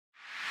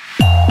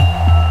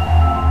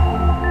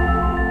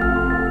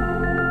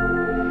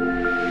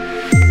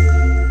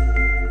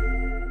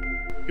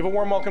Give a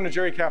warm welcome to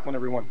Jerry Kaplan,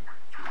 everyone.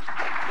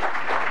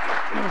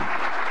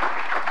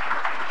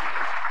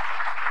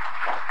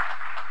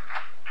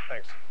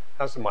 Thanks.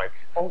 How's the mic?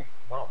 Oh,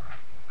 wow,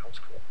 that was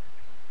cool.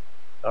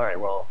 All right,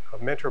 well,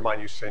 a mentor of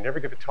mine used to say, never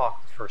give a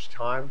talk the first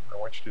time. I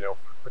want you to know,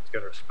 I put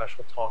together a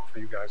special talk for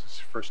you guys. It's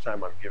the first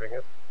time I'm giving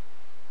it.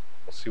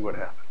 We'll see what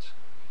happens.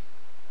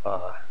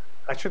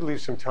 I should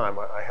leave some time.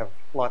 I have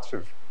lots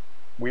of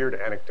weird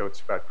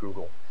anecdotes about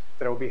Google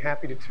that I will be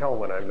happy to tell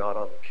when I'm not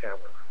on the camera,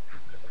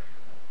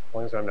 as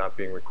long as I'm not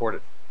being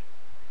recorded.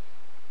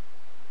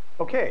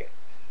 Okay,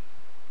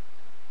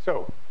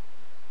 so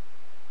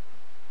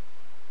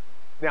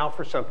now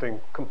for something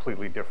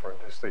completely different,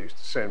 as they used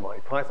to say in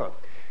Monty Python.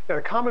 Now,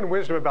 the common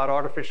wisdom about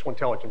artificial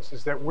intelligence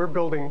is that we're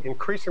building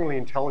increasingly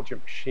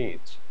intelligent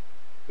machines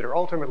that are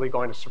ultimately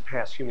going to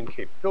surpass human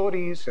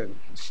capabilities and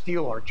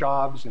steal our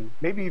jobs and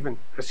maybe even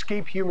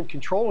escape human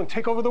control and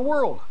take over the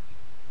world.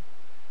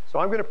 So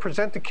I'm going to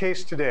present the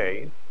case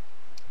today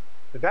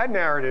that that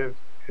narrative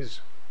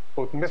is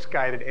both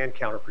misguided and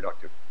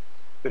counterproductive.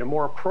 That a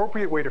more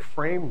appropriate way to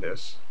frame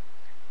this,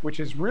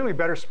 which is really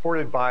better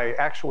supported by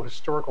actual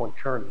historical and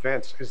current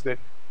events, is that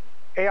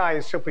AI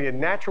is simply a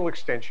natural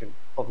extension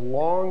of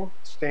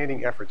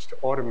long-standing efforts to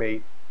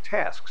automate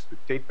tasks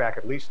that date back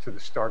at least to the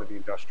start of the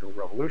Industrial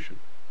Revolution.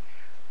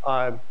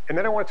 And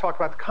then I want to talk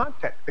about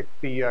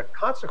the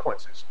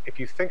consequences, if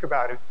you think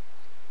about it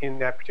in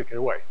that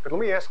particular way. But let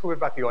me ask a little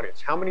bit about the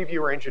audience. How many of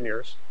you are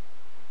engineers?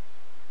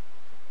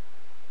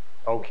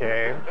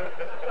 Okay.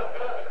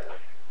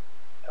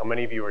 How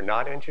many of you are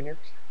not engineers?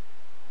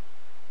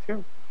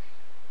 2.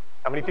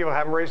 How many people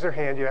haven't raised their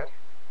hand yet?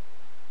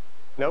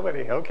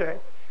 Nobody, okay.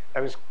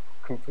 That's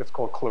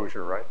called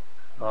closure, right?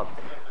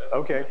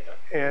 Okay,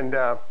 and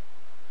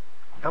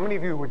how many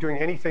of you were doing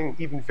anything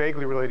even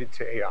vaguely related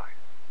to AI?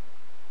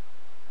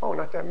 Oh,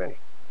 not that many.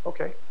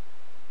 Okay,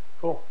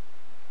 cool.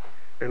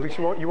 At least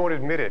you won't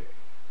admit it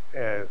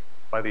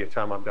by the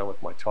time I'm done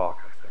with my talk,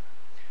 I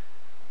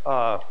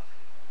think.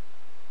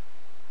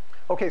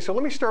 Okay, so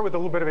let me start with a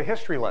little bit of a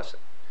history lesson,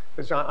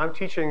 because I'm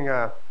teaching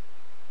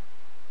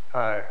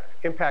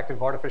impact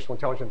of artificial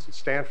intelligence at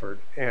Stanford,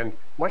 and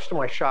much to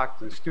my shock,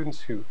 the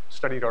students who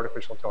studied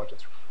artificial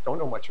intelligence don't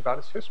know much about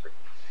its history.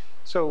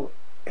 So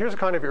here's a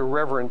kind of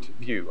irreverent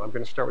view. I'm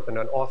going to start with an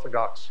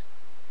unorthodox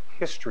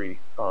history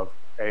of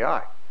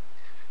AI.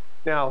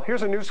 Now,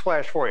 here's a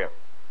newsflash for you.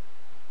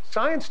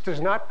 Science does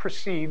not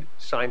proceed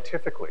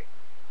scientifically.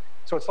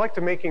 So it's like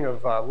the making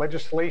of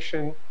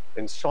legislation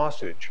and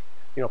sausage.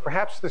 You know,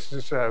 perhaps this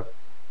is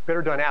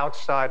better done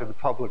outside of the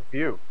public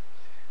view.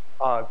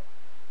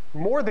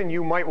 More than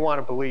you might want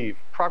to believe,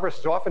 progress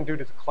is often due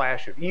to the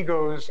clash of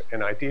egos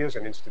and ideas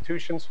and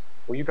institutions.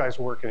 Well, you guys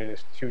work in an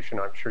institution,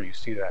 I'm sure you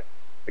see that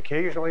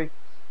occasionally.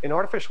 And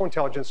artificial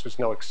intelligence was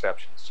no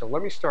exception. So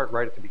let me start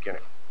right at the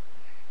beginning.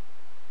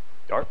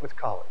 Dartmouth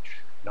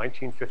College,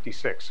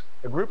 1956.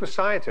 A group of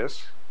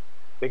scientists,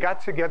 they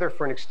got together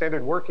for an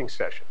extended working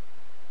session.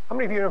 How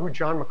many of you know who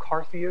John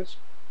McCarthy is?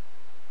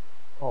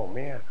 Oh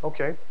man,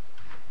 okay.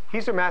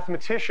 He's a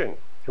mathematician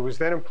who was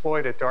then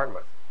employed at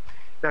Dartmouth.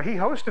 Now, he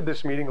hosted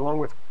this meeting along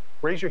with,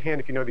 raise your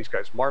hand if you know these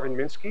guys, Marvin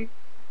Minsky.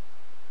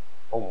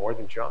 Oh, more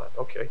than John,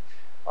 okay.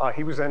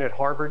 He was then at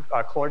Harvard.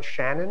 Claude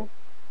Shannon.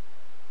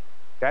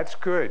 That's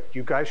good.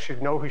 You guys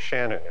should know who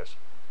Shannon is.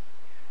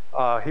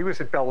 He was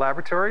at Bell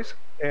Laboratories.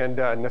 And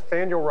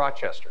Nathaniel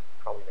Rochester,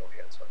 probably no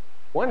hands on.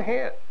 One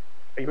hand.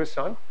 Are you his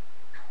son?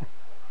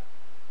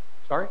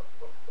 Sorry?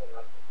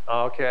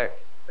 Okay,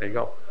 there you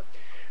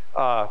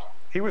go.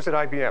 He was at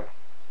IBM.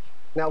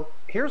 Now,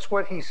 here's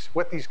what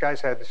these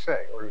guys had to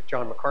say, or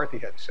John McCarthy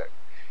had to say.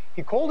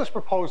 He called his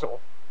proposal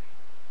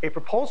a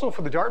proposal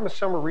for the Dartmouth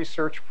Summer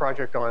Research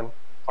Project on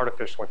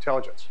Artificial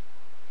Intelligence.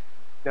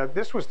 Now,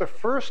 this was the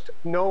first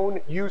known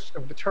use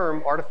of the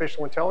term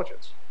artificial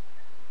intelligence.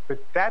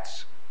 But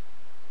that's,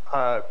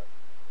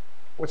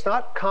 what's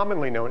not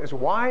commonly known is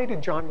why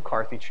did John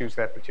McCarthy choose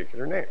that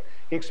particular name?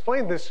 He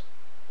explained this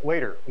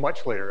later,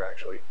 much later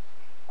actually,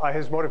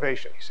 his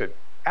motivation. He said,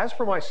 as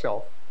for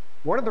myself,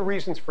 one of the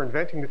reasons for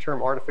inventing the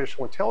term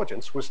artificial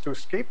intelligence was to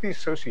escape the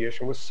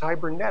association with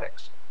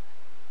cybernetics.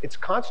 Its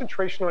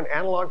concentration on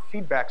analog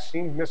feedback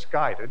seemed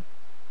misguided,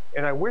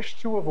 and I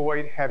wished to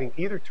avoid having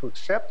either to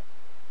accept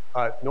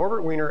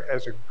Norbert Wiener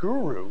as a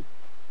guru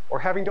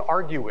or having to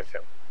argue with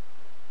him.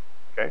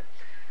 Okay?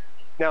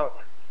 Now,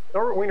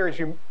 Norbert Wiener, as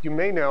you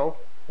may know,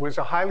 was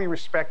a highly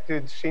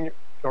respected senior.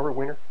 Norbert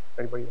Wiener?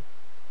 Anybody know?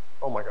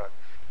 Oh my God.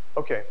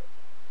 Okay.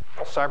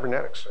 Well,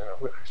 cybernetics.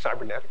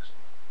 Cybernetics.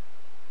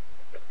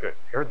 Good.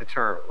 You heard the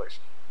term, at least.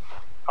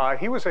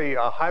 He was a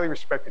highly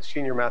respected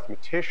senior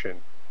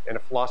mathematician and a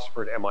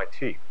philosopher at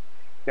MIT.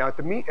 Now,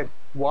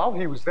 while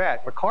he was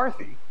that,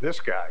 McCarthy, this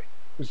guy,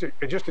 was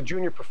just a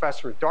junior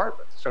professor at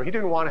Dartmouth, so he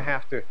didn't want to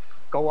have to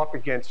go up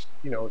against,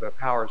 the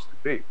powers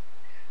that be.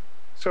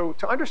 So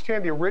to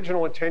understand the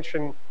original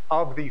intention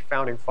of the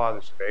founding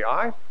fathers of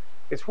AI,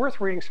 it's worth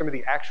reading some of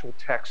the actual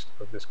text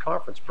of this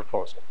conference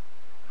proposal.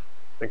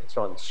 I think it's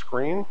on the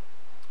screen.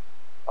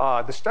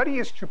 The study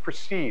is to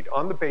proceed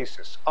on the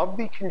basis of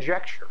the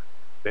conjecture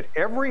that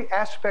every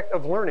aspect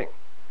of learning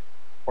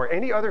or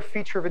any other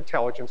feature of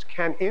intelligence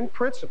can, in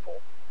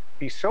principle,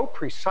 be so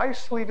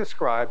precisely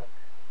described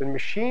that a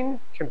machine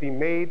can be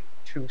made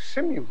to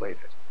simulate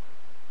it.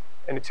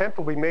 An attempt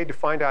will be made to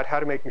find out how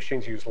to make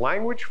machines use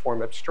language,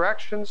 form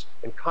abstractions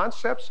and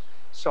concepts,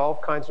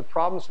 solve kinds of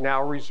problems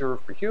now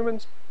reserved for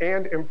humans,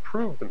 and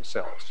improve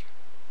themselves.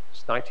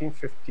 It's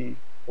 1950,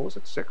 what was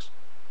it, 6?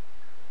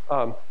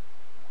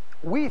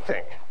 We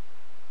think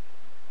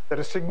that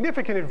a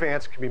significant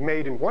advance can be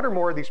made in one or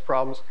more of these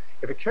problems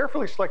if a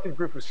carefully selected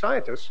group of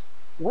scientists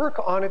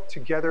work on it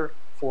together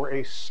for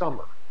a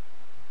summer.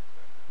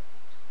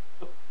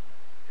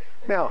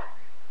 Now,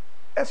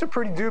 that's a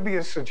pretty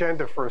dubious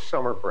agenda for a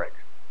summer break.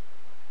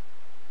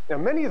 Now,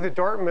 many of the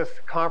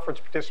Dartmouth conference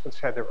participants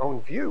had their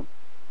own view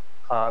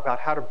about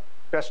how to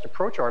best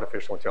approach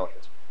artificial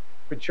intelligence.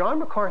 But John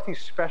McCarthy's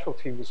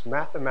specialty was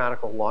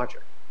mathematical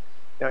logic.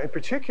 Now, in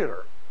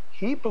particular,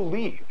 he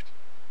believed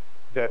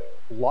that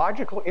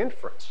logical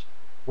inference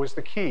was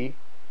the key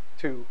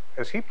to,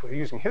 as he put,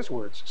 using his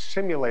words,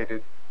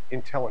 simulated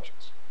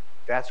intelligence.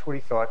 That's what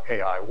he thought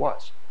AI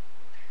was.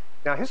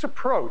 Now, his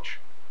approach,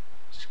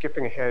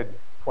 skipping ahead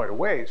quite a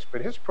ways,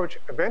 but his approach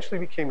eventually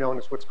became known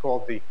as what's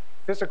called the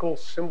physical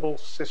symbol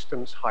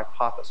systems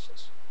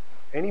hypothesis.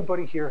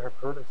 Anybody here have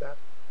heard of that?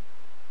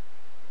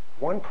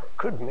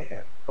 Good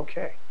man.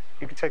 Okay,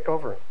 you can take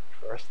over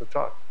for the rest of the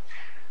talk.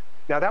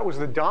 Now, that was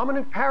the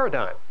dominant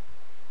paradigm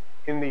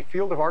in the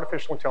field of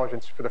artificial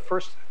intelligence for the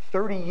first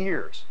 30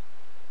 years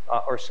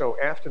or so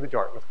after the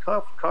Dartmouth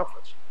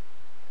conference.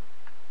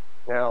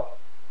 Now,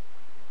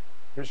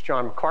 here's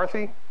John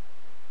McCarthy.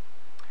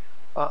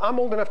 I'm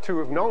old enough to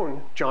have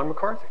known John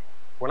McCarthy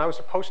when I was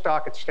a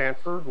postdoc at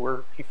Stanford,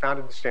 where he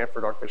founded the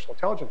Stanford Artificial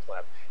Intelligence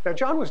Lab. Now,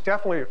 John was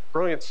definitely a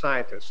brilliant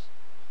scientist.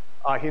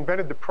 He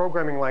invented the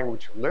programming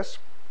language Lisp.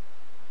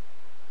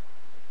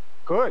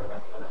 Good.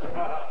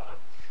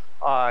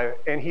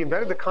 And he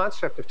invented the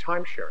concept of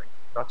time sharing.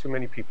 Not too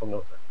many people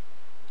know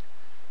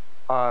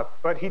that.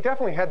 But he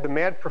definitely had the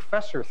mad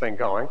professor thing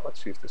going.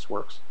 Let's see if this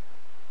works.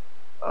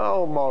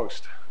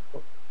 Almost.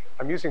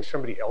 I'm using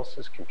somebody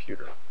else's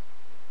computer.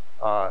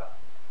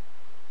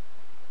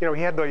 You know,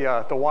 he had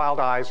the wild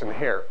eyes and the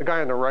hair. The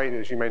guy on the right,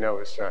 as you may know,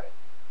 is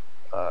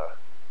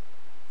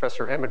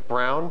Professor Emmett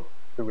Brown,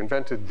 who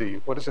invented the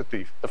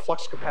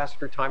flux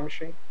capacitor time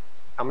machine.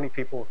 How many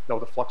people know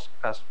the flux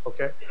capacitor?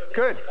 Okay,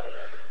 good,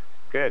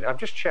 good. I'm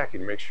just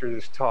checking to make sure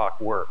this talk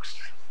works.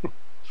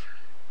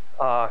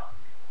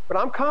 But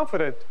I'm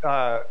confident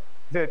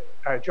that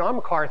John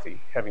McCarthy,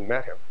 having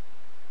met him,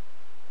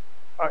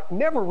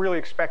 never really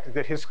expected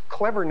that his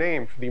clever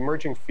name for the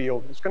emerging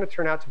field was going to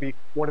turn out to be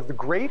one of the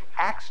great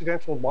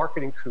accidental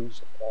marketing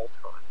coups of all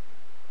time.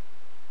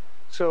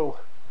 So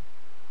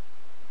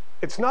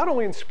it's not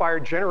only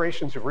inspired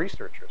generations of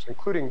researchers,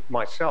 including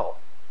myself,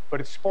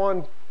 but it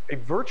spawned a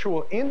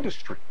virtual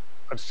industry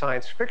of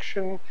science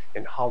fiction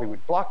and Hollywood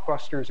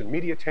blockbusters and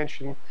media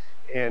attention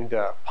and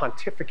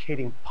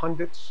pontificating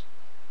pundits,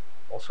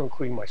 also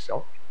including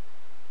myself.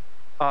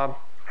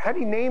 Had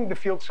he named the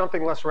field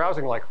something less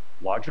rousing like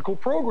logical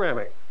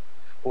programming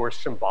or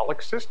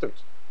symbolic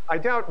systems, I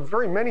doubt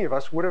very many of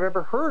us would have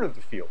ever heard of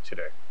the field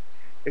today.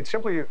 It's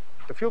simply,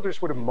 the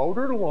fielders would have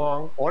motored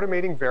along,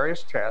 automating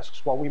various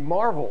tasks while we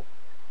marveled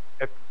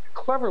at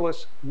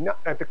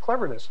the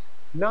cleverness,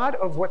 not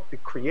of what the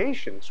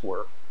creations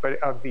were,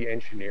 but of the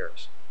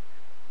engineers.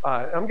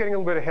 I'm getting a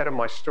little bit ahead of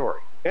my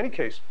story. In any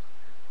case,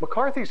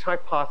 McCarthy's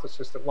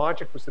hypothesis that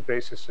logic was the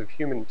basis of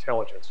human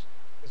intelligence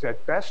is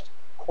at best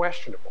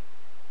questionable.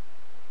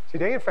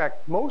 Today, in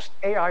fact, most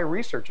AI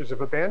researchers have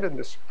abandoned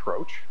this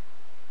approach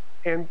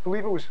and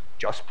believe it was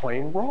just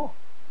plain wrong.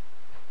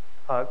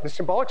 The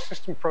symbolic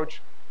system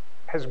approach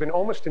has been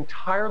almost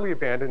entirely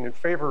abandoned in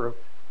favor of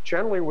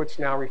generally what's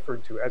now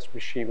referred to as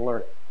machine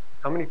learning.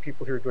 How many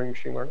people here are doing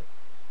machine learning?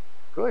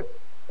 Good,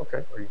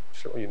 okay, or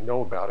certainly you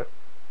know about it.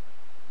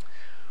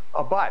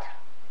 But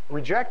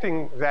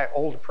rejecting that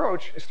old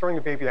approach is throwing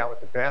the baby out with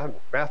the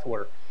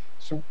bathwater.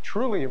 Some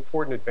truly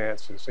important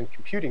advances in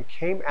computing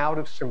came out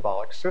of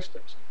symbolic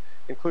systems,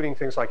 including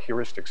things like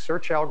heuristic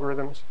search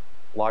algorithms,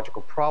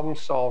 logical problem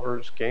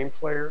solvers, game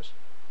players,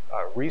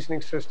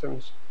 reasoning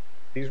systems.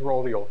 These were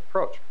all the old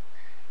approach.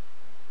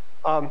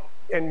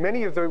 And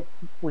many of the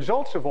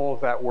results of all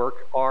of that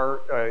work are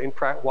in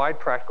wide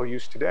practical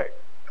use today.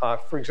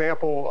 For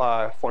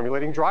example,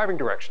 formulating driving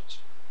directions.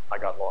 I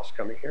got lost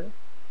coming here.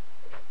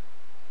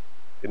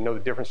 Didn't know the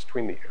difference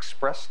between the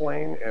express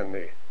lane and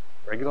the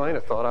regular lane. I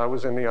thought I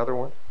was in the other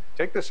one.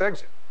 Take this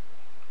exit.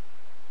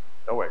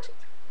 No exit.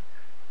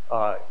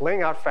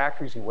 Laying out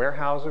factories and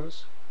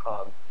warehouses,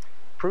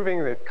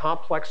 proving that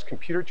complex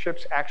computer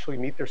chips actually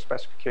meet their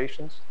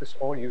specifications. This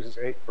all uses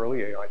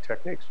early AI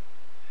techniques.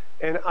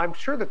 And I'm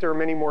sure that there are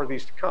many more of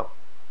these to come.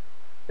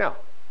 Now,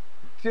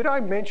 did I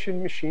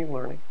mention machine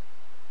learning?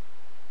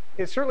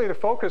 It's certainly the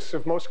focus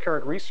of most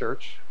current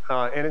research,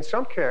 and in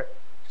some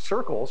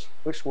circles,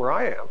 at least where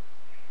I am,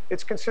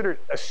 it's considered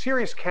a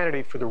serious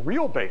candidate for the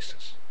real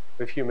basis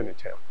of human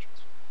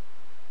intelligence.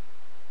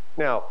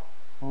 Now,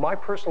 my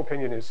personal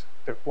opinion is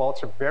that while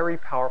it's a very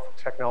powerful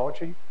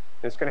technology,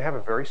 and it's going to have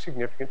a very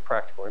significant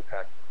practical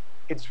impact,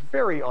 it's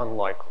very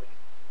unlikely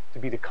to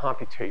be the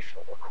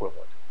computational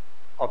equivalent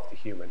of the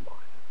human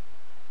mind.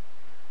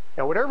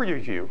 Now, whatever your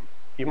view,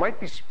 you might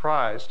be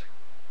surprised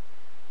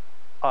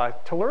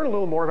to learn a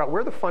little more about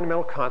where the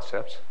fundamental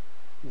concepts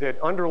that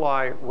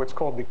underlie what's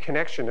called the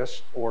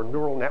connectionist or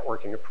neural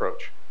networking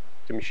approach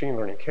to machine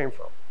learning came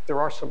from. There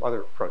are some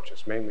other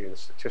approaches, mainly in the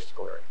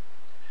statistical area.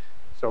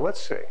 So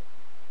let's see.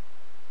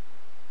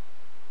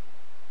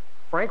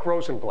 Frank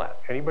Rosenblatt,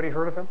 anybody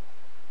heard of him?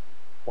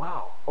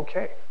 Wow,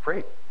 okay,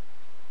 great.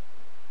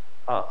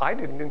 I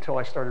didn't until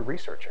I started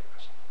researching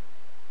this.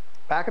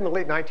 Back in the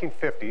late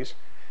 1950s,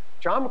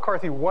 John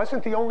McCarthy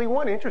wasn't the only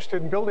one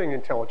interested in building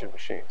intelligent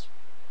machines.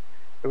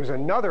 There was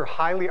another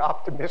highly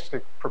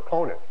optimistic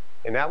proponent,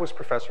 and that was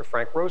Professor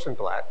Frank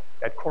Rosenblatt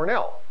at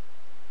Cornell.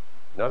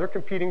 Another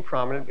competing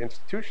prominent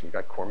institution. You've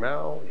got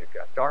Cornell, you've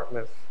got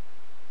Dartmouth,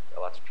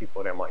 lots of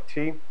people at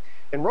MIT.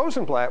 And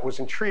Rosenblatt was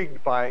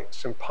intrigued by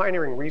some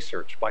pioneering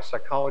research by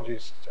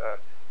psychologists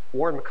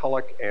Warren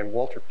McCulloch and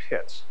Walter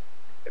Pitts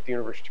at the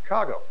University of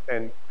Chicago.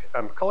 And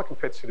McCulloch and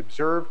Pitts had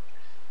observed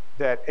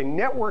that a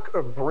network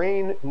of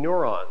brain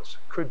neurons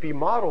could be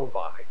modeled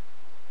by,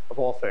 of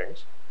all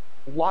things,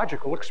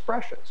 logical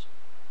expressions.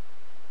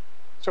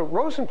 So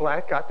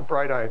Rosenblatt got the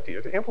bright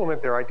idea to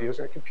implement their ideas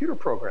in a computer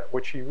program,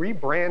 which he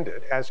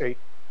rebranded as a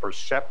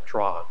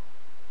perceptron.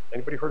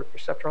 Anybody heard of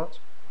perceptrons?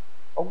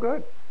 Oh,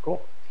 good,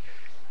 cool.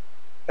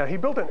 Now, he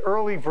built an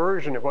early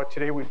version of what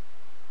today we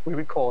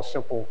would call a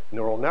simple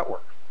neural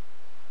network.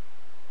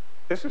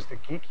 This is the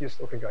geekiest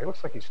looking guy. He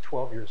looks like he's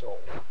 12 years old.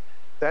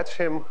 That's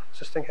him. Does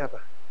this thing have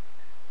a,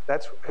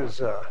 that's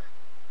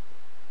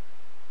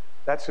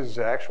his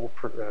actual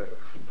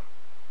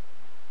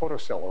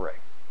photocell array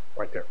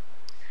right there.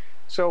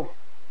 So,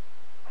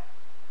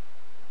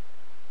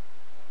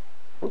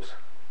 oops.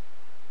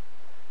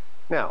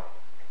 Now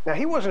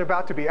he wasn't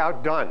about to be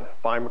outdone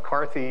by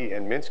McCarthy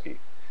and Minsky.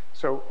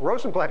 So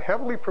Rosenblatt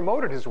heavily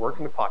promoted his work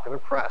in the popular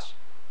press.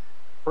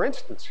 For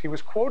instance, he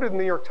was quoted in the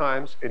New York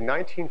Times in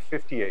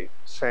 1958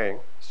 saying,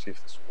 let's see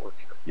if this will work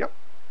here. Yep.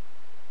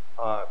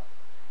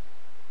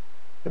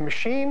 The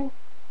machine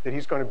that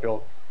he's going to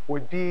build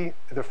would be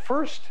the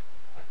first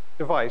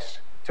device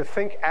to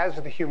think as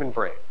the human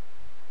brain.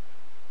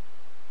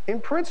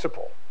 In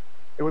principle,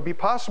 it would be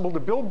possible to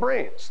build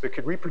brains that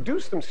could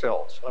reproduce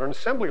themselves on an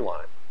assembly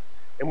line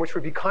and which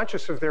would be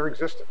conscious of their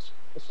existence.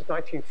 This is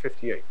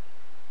 1958.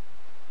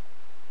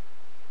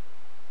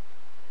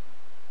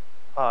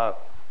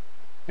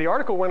 The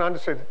article went on to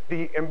say that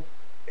the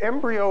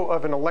embryo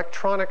of an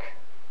electronic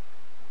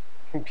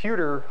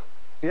computer,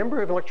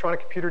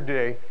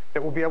 today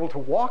that will be able to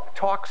walk,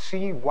 talk,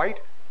 see, write,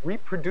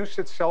 reproduce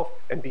itself,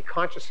 and be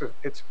conscious of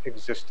its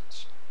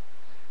existence.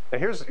 Now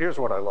here's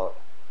what I love.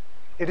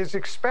 It is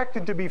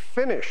expected to be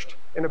finished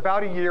in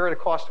about a year at a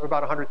cost of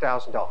about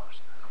 $100,000.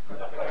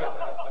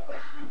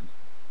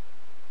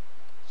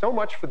 So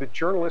much for the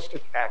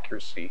journalistic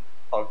accuracy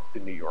of the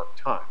New York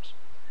Times.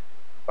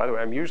 By the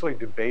way, I'm usually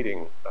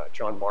debating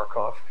John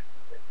Markoff,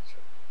 he's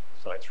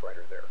a science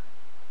writer there.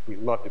 We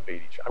love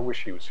debate each other. I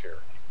wish he was here.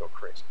 He'd go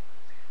crazy.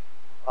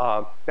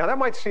 Now that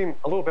might seem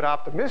a little bit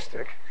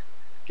optimistic,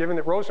 given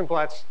that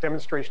Rosenblatt's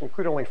demonstration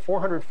included only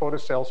 400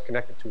 photocells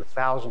connected to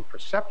 1,000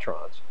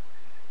 perceptrons,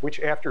 which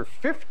after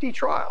 50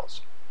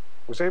 trials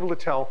was able to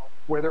tell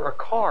whether a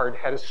card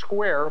had a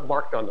square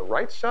marked on the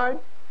right side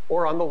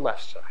or on the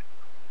left side.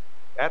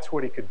 That's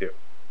what he could do.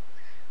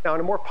 Now, on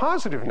a more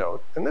positive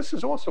note, and this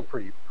is also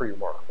pretty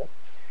remarkable,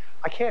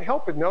 I can't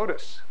help but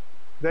notice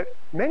that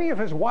many of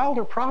his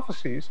wilder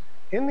prophecies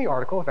in the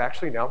article have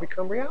actually now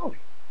become reality.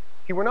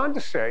 He went on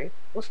to say,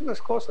 listen to this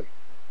closely,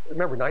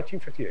 remember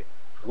 1958,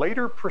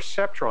 later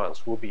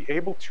perceptrons will be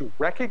able to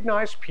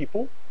recognize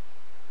people,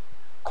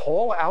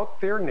 call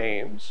out their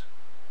names,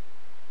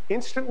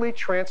 instantly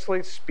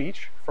translate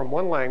speech from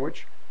one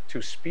language to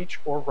speech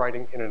or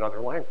writing in another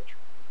language.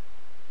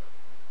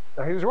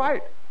 Now, he was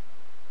right,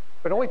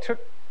 but it only took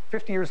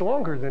 50 years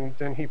longer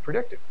than he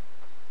predicted.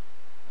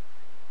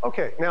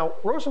 Okay, now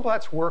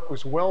Rosenblatt's work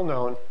was well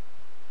known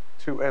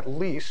to at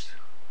least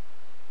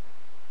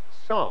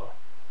some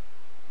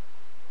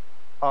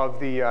of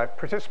the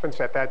participants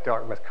at that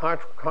Dartmouth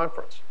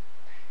conference.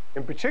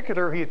 In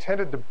particular, he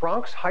attended the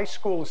Bronx High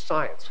School of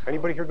Science.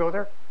 Anybody here go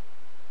there?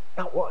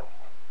 Not one.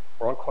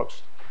 We're on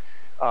close.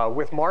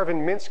 With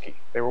Marvin Minsky.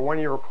 They were 1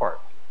 year apart.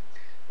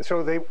 And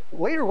so they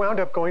later wound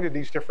up going to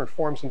these different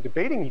forums and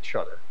debating each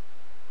other,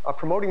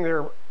 promoting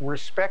their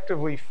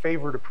respectively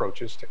favored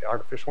approaches to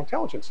artificial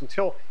intelligence,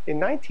 until in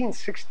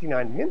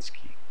 1969,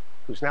 Minsky,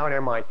 who's now at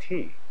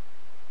MIT,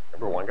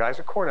 remember one guy's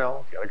at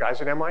Cornell, the other guy's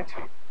at MIT,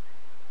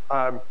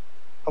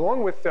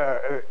 along with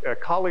a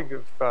colleague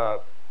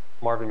of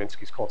Marvin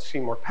Minsky's called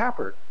Seymour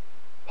Papert,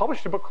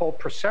 published a book called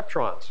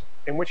Perceptrons,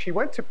 in which he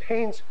went to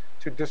pains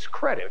to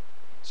discredit,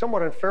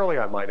 somewhat unfairly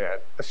I might add,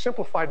 a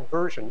simplified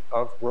version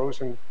of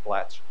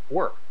Rosenblatt's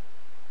work.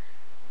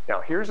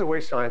 Now, here's the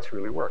way science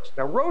really works.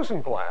 Now,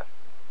 Rosenblatt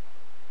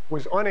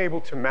was unable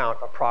to mount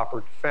a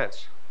proper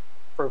defense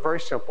for a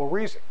very simple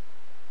reason.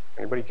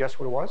 Anybody guess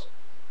what it was?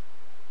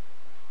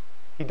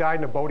 He died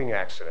in a boating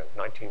accident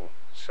in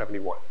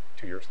 1971,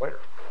 2 years later.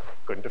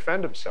 Couldn't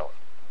defend himself.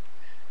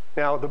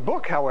 Now, the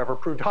book, however,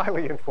 proved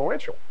highly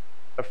influential,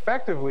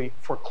 effectively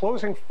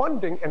foreclosing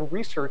funding and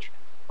research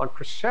on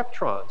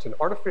perceptrons and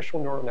artificial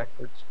neural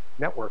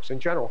networks in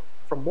general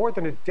for more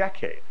than a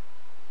decade.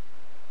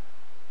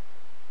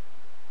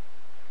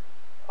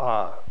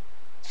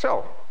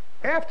 So,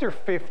 after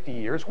 50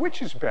 years,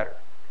 which is better?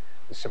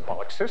 The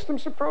symbolic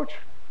systems approach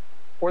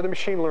or the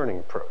machine learning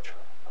approach?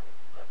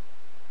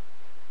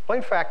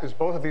 Plain fact is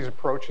both of these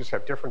approaches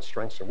have different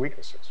strengths and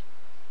weaknesses.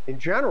 In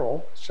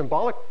general,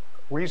 symbolic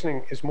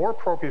reasoning is more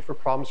appropriate for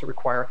problems that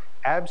require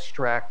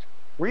abstract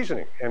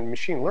reasoning, and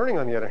machine learning,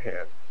 on the other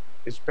hand,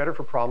 is better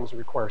for problems that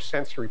require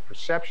sensory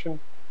perception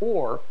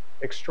or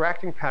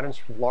extracting patterns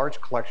from large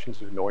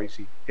collections of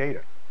noisy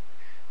data.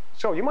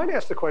 So you might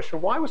ask the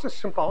question, why was the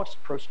symbolic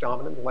approach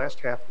dominant in the last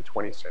half of the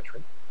 20th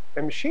century,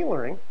 and machine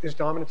learning is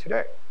dominant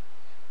today?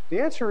 The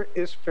answer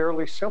is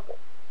fairly simple.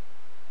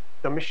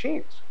 The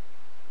machines.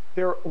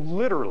 They're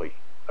literally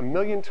 1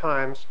 million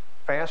times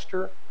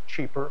faster,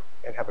 cheaper,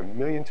 and have 1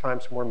 million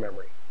times more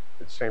memory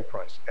at the same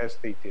price as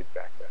they did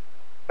back then.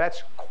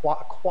 That's a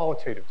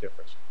qualitative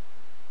difference.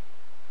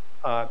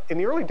 In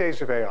the early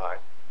days of AI,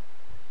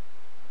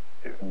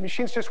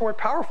 machines just weren't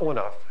powerful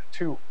enough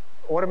to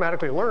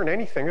automatically learn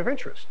anything of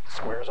interest. The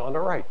squares on the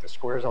right, the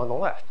squares on the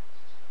left.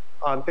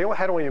 They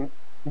had only a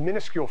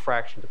minuscule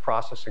fraction of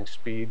processing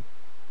speed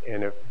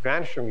and a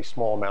vanishingly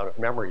small amount of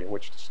memory in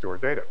which to store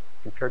data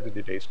compared to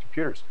today's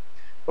computers.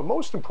 But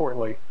most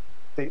importantly,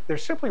 there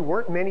simply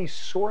weren't many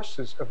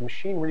sources of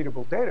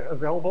machine-readable data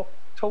available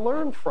to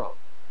learn from.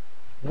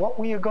 What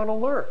were you going to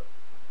learn?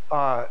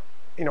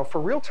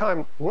 For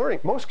real-time learning,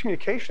 most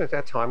communication at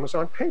that time was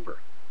on paper.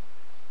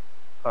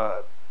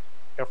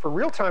 For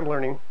real-time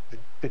learning,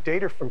 the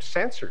data from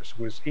sensors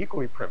was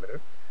equally primitive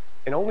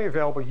and only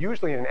available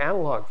usually in an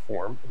analog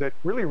form that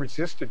really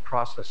resisted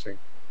processing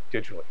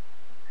digitally.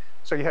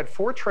 So you had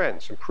 4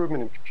 trends: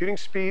 improvement in computing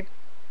speed,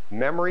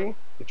 memory,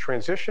 the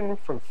transition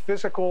from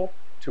physical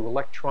to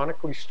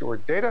electronically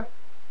stored data,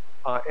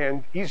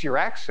 and easier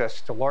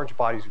access to large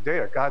bodies of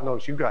data. God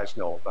knows you guys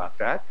know about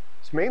that.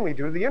 It's mainly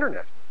due to the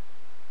internet.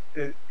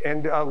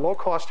 And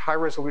low-cost,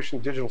 high-resolution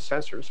digital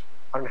sensors.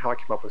 I don't know how I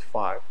came up with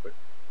 5, but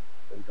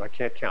I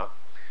can't count.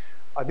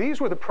 These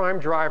were the prime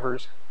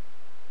drivers.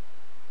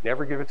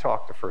 Never give a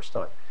talk the first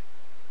time.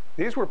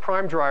 These were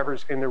prime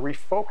drivers in the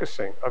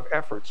refocusing of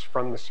efforts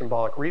from the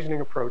symbolic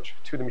reasoning approach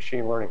to the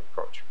machine learning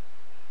approach.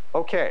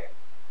 Okay,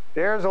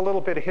 there's a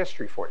little bit of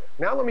history for you.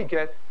 Now let me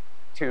get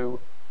to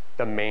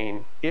the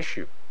main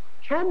issue.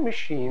 Can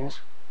machines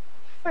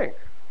think?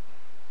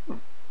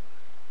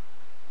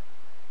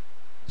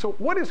 So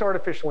what is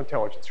artificial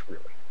intelligence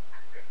really?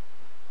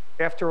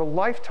 After a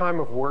lifetime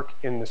of work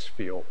in this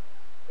field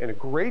and a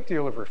great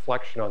deal of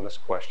reflection on this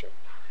question,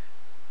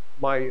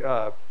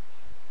 my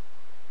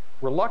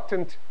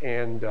reluctant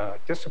and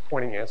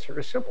disappointing answer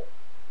is simple.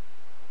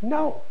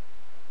 No.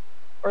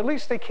 Or at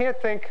least they can't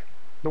think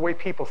the way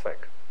people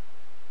think.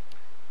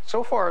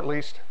 So far, at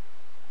least,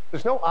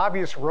 there's no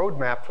obvious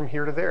roadmap from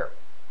here to there.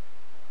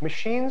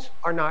 Machines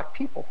are not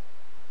people.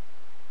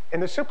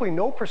 And there's simply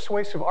no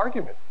persuasive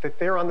argument that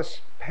they're on the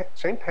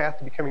same path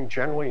to becoming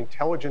generally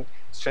intelligent,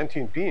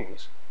 sentient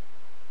beings,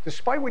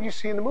 despite what you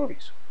see in the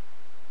movies.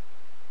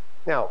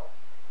 Now,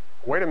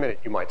 wait a minute,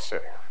 you might say.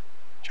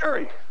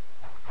 Jerry,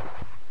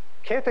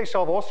 can't they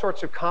solve all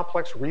sorts of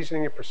complex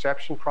reasoning and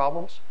perception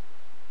problems?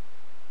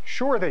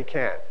 Sure they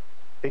can.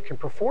 They can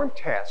perform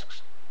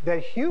tasks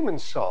that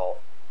humans solve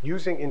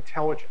using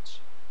intelligence.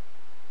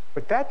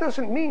 But that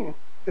doesn't mean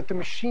that the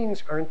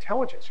machines are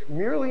intelligent. It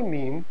merely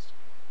means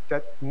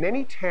that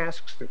many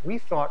tasks that we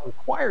thought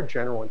required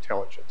general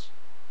intelligence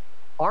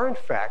are in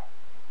fact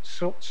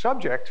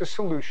subject to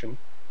solution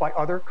by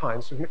other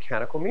kinds of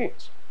mechanical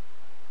means.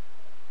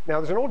 Now,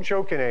 there's an old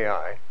joke in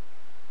AI,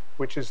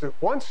 which is that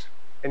once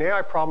an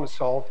AI problem is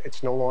solved,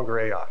 it's no longer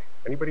AI.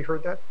 Anybody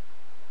heard that?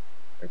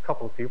 A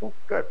couple of people,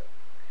 good.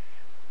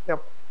 Now,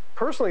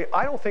 personally,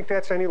 I don't think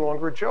that's any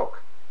longer a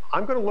joke.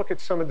 I'm going to look at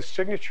some of the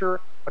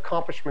signature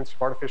accomplishments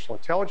of artificial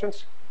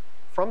intelligence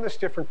from this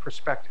different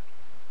perspective.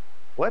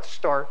 Let's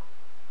start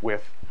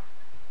with,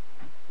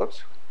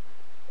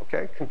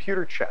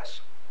 computer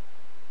chess.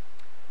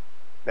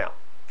 Now,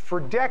 for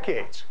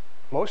decades,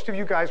 most of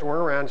you guys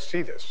weren't around to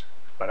see this,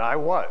 but I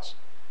was.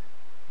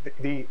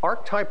 The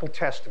archetypal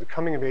test of the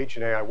coming of age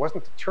in AI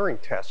wasn't the Turing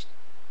test.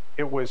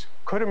 It was,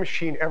 could a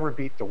machine ever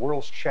beat the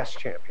world's chess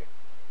champion?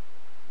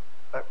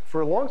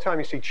 For a long time,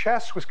 you see,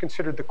 chess was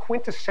considered the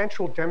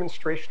quintessential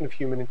demonstration of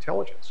human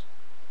intelligence.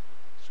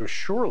 So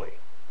surely,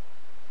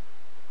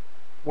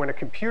 when a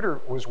computer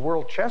was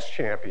world chess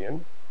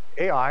champion,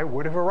 AI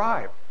would have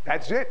arrived.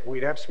 That's it,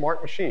 we'd have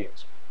smart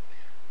machines.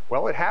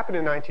 Well, it happened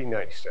in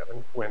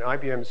 1997 when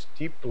IBM's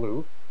Deep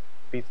Blue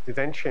beat the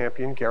then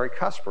champion Garry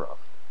Kasparov.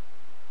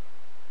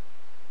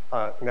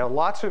 Now,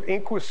 lots of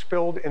ink was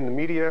spilled in the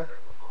media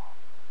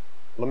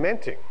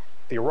lamenting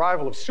the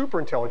arrival of super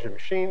intelligent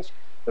machines.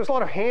 There's a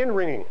lot of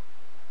hand-wringing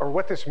over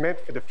what this meant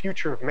for the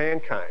future of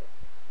mankind.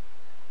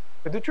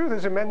 But the truth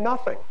is, it meant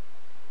nothing.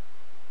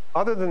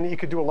 other than that you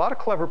could do a lot of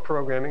clever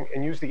programming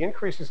and use the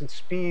increases in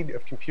speed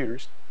of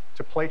computers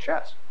to play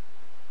chess.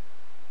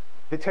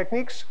 The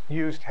techniques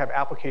used have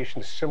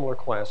application to similar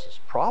classes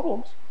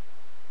problems,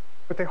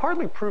 but they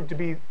hardly prove to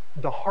be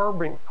the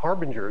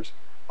harbingers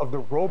of the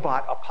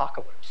robot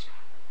apocalypse.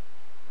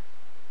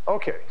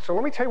 Okay, so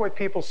let me tell you what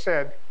people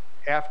said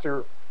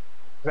after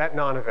that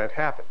non-event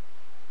happened.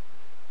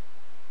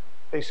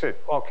 They said,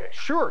 okay,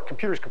 sure,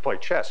 computers can play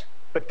chess,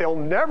 but they'll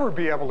never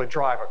be able to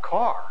drive a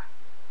car.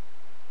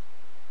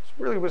 This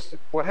really was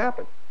what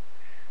happened.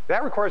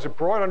 That requires a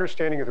broad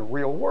understanding of the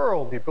real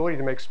world, the ability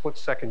to make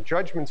split-second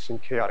judgments in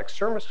chaotic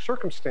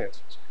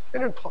circumstances.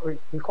 And it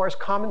requires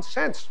common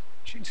sense.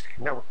 Jeez,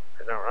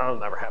 I'll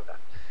never have that.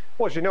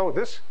 Well, as you know,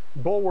 this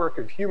bulwark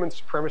of human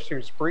supremacy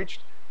was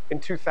breached in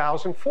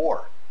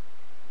 2004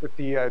 with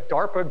the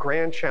DARPA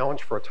Grand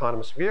Challenge for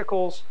Autonomous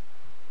Vehicles,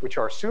 which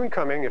are soon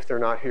coming, if they're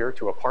not here,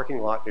 to a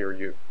parking lot near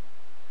you.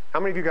 How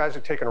many of you guys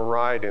have taken a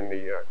ride in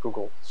the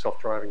Google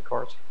self-driving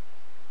cars?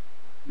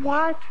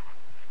 What?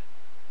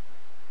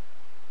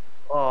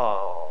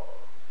 Oh,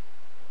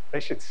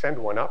 they should send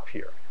one up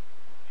here.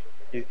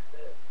 You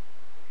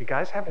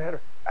guys haven't had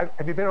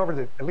have you been over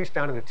to at least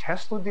down to the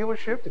Tesla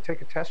dealership to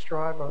take a test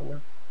drive on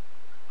there?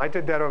 I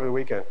did that over the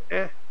weekend.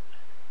 The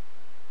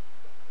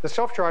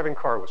self-driving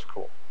car was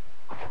cool.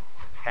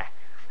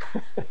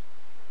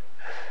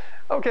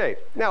 Okay,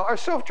 now our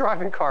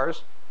self-driving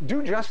cars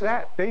do just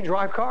that. They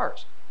drive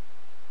cars.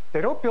 They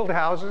don't build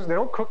houses, they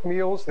don't cook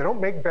meals, they don't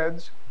make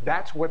beds.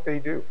 That's what they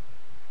do.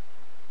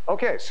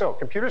 Okay, so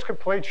computers could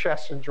play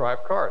chess and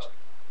drive cars.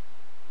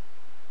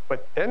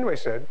 But then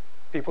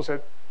people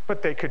said,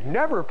 but they could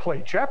never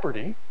play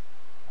Jeopardy.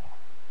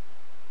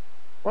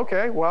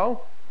 Okay,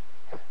 well,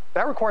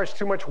 that requires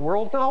too much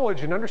world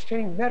knowledge and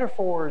understanding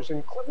metaphors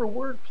and clever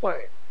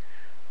wordplay.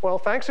 Well,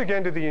 thanks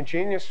again to the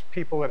ingenious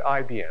people at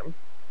IBM,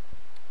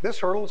 this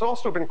hurdle has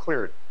also been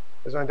cleared.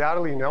 As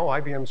undoubtedly you know,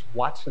 IBM's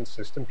Watson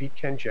system beat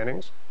Ken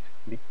Jennings,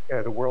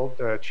 the world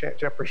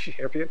Jeopardy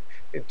champion,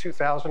 in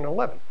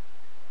 2011.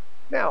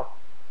 Now,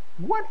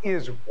 what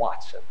is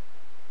Watson?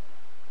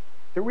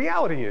 The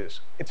reality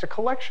is, it's a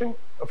collection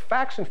of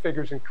facts and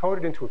figures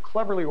encoded into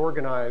cleverly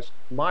organized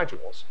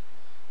modules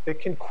that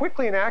can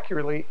quickly and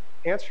accurately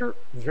answer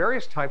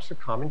various types of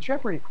common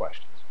Jeopardy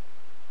questions.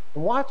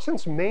 And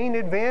Watson's main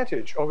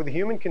advantage over the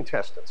human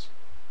contestants,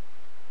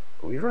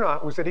 believe it or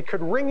not, was that he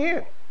could ring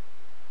in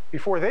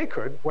before they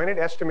could when it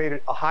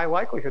estimated a high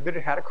likelihood that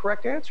it had a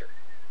correct answer.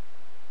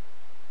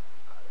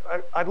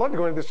 I'd love to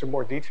go into this in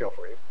more detail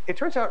for you. It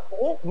turns out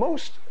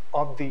most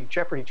of the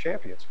Jeopardy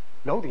champions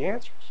know the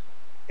answers.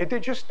 They're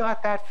just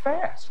not that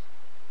fast.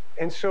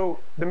 And so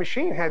the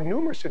machine had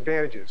numerous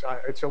advantages.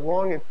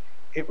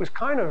 It was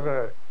kind of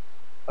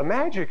a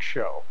magic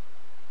show.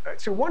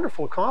 It's a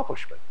wonderful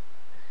accomplishment.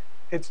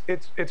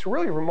 It's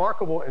really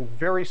remarkable and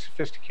very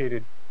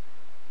sophisticated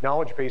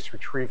knowledge-based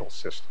retrieval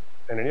system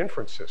and an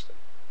inference system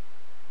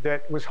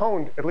that was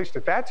honed, at least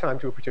at that time,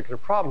 to a particular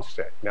problem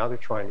set. Now they're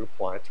trying to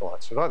apply it to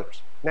lots of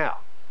others. Now,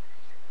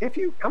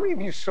 how many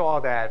of you saw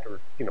that, or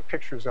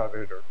pictures of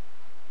it, or?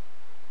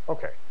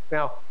 Okay,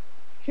 now,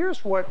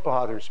 here's what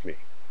bothers me.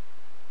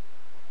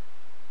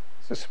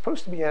 Is this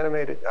supposed to be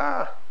animated?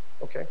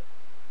 Okay.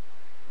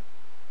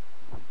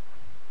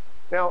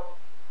 Now,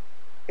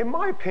 in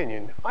my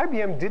opinion,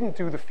 IBM didn't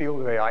do the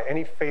field of AI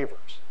any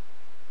favors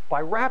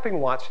by wrapping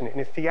Watson in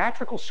a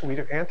theatrical suite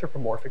of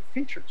anthropomorphic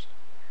features.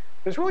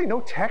 There's really no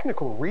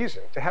technical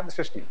reason to have the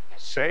system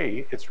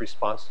say its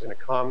responses in a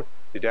calm,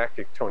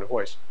 didactic tone of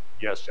voice.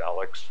 Yes,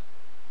 Alex,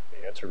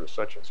 the answer is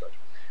such and such.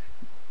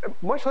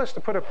 Much less to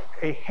put up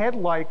a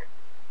head-like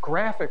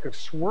graphic of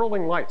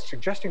swirling lights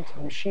suggesting that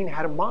the machine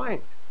had a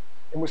mind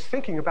and was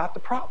thinking about the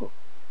problem.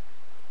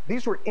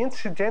 These were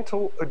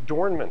incidental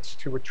adornments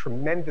to a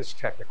tremendous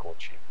technical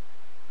achievement.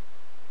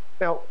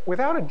 Now,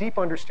 without a deep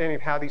understanding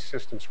of how these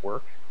systems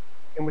work,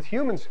 and with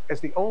humans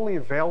as the only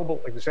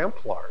available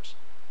exemplars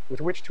with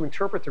which to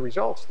interpret the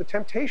results, the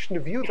temptation to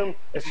view them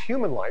as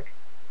human-like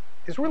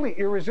is really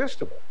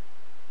irresistible.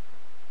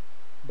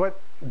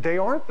 But they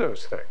aren't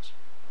those things.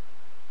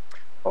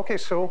 Okay,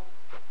 so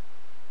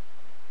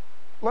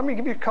let me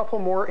give you a couple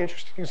more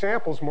interesting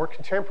examples, more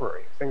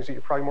contemporary, things that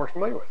you're probably more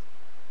familiar with.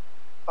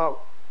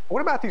 What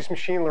about these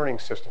machine learning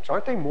systems?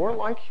 Aren't they more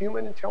like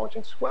human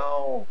intelligence?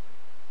 Well,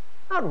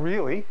 not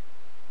really.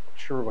 I'm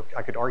sure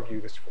I could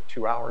argue this for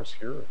 2 hours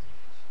here,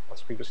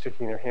 unless people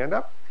sticking their hand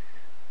up.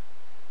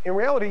 In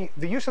reality,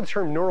 the use of the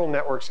term neural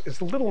networks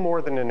is little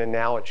more than an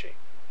analogy,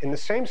 in the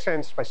same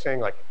sense by saying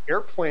like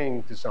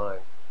airplane design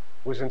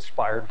was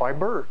inspired by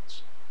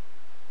birds.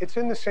 It's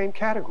in the same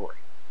category.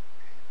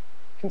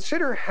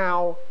 Consider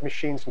how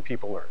machines and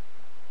people learn.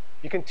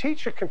 You can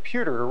teach a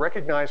computer to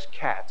recognize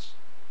cats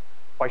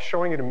by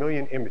showing it 1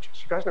 million images.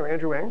 You guys know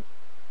Andrew Ng?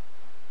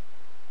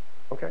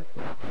 Okay.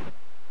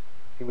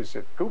 He was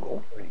at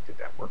Google when he did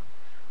that work.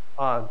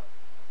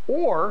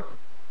 Or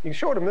you can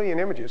show it 1 million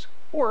images,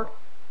 or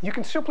you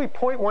can simply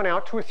point one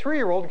out to a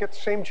 3-year-old to get the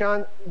same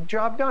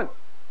job done.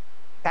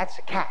 That's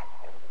a cat.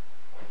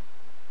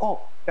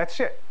 Oh, that's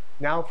it.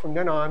 Now, from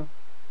then on,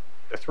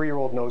 the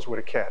 3-year-old knows what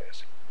a cat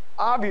is.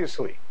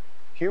 Obviously,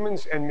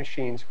 humans and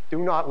machines do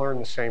not learn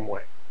the same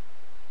way.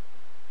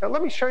 Now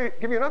let me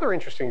give you another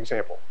interesting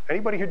example.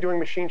 Anybody here doing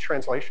machine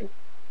translation?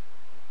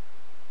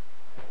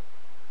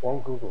 One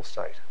Google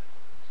site.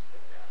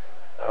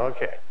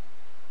 Okay.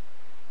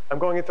 I'm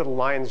going into the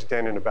lion's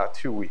den in about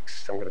 2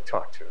 weeks. I'm going to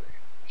talk to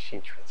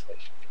machine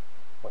translation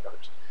among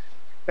others.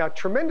 Now,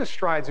 tremendous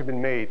strides have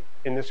been made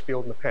in this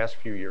field in the past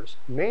few years,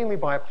 mainly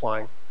by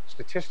applying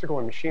statistical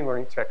and machine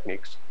learning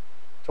techniques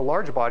to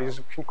large bodies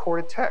of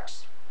concorded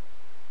text.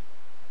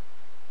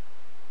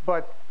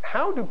 But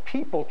how do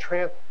people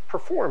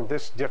perform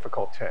this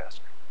difficult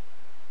task?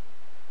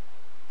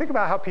 Think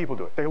about how people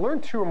do it. They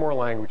learn 2 or more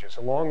languages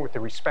along with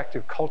their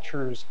respective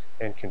cultures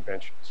and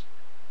conventions.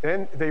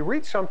 Then they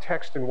read some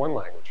text in one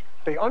language.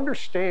 They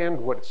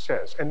understand what it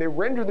says, and they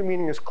render the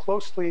meaning as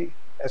closely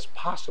as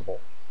possible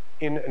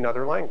in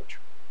another language.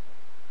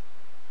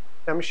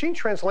 Now, machine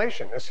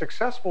translation, as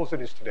successful as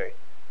it is today,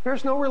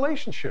 bears no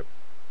relationship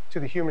to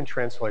the human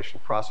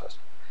translation process.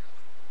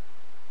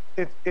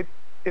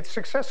 Its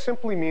success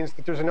simply means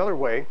that there's another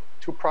way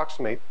to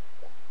approximate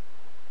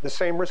the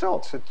same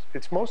results.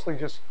 It's mostly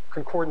just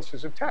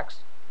concordances of text.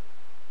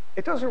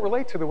 It doesn't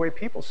relate to the way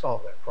people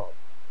solve that problem.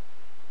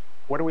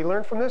 What do we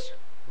learn from this?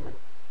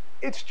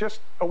 It's just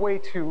a way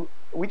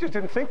we just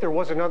didn't think there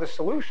was another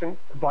solution,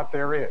 but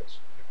there is,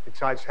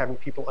 besides having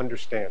people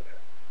understand that.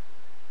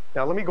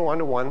 Now let me go on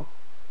to one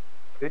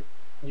that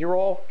you're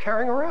all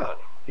carrying around.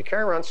 You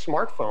carry around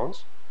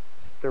smartphones.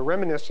 They're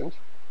reminiscent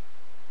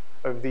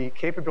of the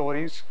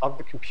capabilities of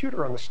the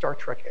computer on the Star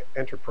Trek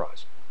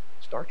Enterprise.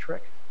 Star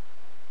Trek?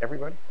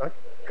 Everybody?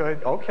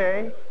 Good,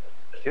 okay.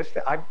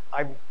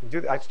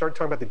 I started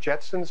talking about the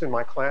Jetsons in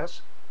my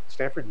class.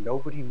 Stanford,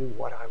 nobody knew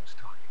what I was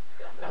talking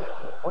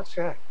about. What's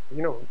that?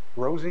 You know,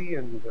 Rosie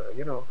and,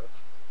 you know,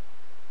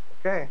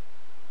 okay.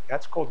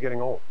 That's called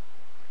getting old.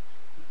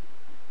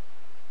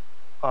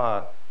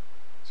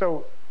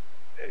 So,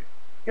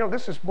 you know,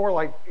 this is more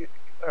like,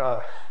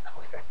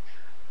 okay.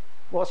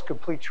 Lost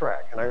complete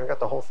track, and I got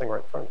the whole thing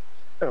right in front of me.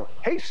 Anyway,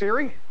 hey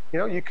Siri, you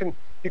know, you can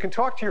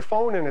talk to your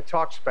phone and it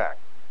talks back.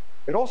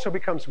 It also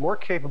becomes more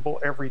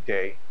capable every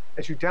day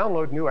as you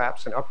download new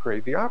apps and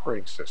upgrade the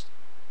operating system.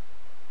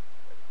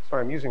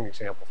 Sorry, I'm using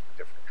examples from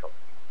different companies.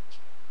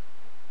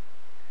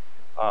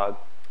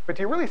 But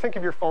do you really think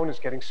of your phone as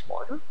getting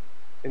smarter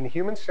in the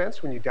human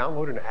sense when you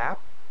download an app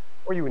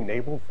or you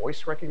enable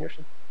voice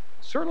recognition?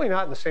 Certainly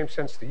not in the same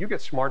sense that you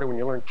get smarter when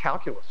you learn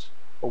calculus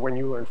or when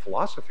you learn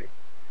philosophy.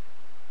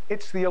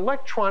 It's the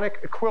electronic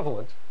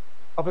equivalent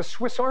of a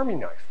Swiss Army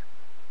knife.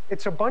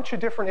 It's a bunch of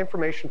different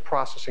information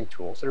processing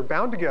tools that are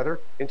bound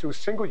together into a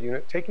single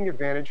unit, taking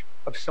advantage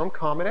of some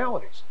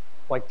commonalities,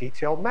 like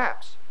detailed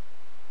maps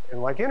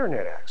and like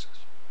internet access.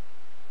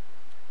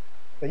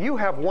 Now you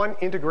have one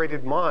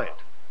integrated mind,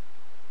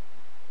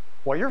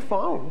 while your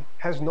phone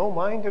has no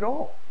mind at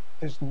all.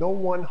 There's no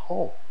one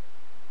home.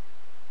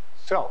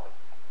 So,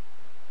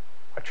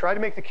 I try to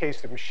make the case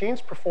that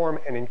machines perform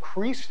an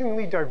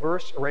increasingly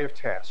diverse array of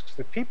tasks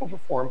that people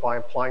perform by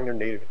applying their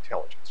native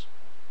intelligence.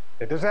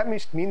 Now, does that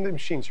mean that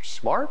machines are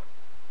smart?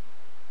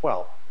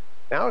 Well,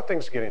 now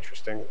things get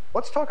interesting.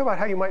 Let's talk about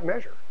how you might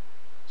measure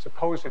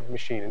supposed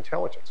machine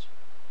intelligence.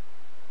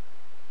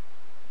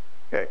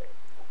 Okay,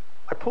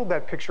 I pulled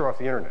that picture off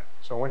the internet,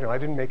 so I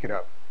didn't make it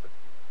up.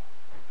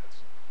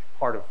 That's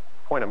part of the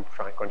point I'm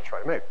going to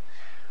try to make.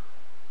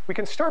 We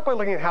can start by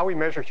looking at how we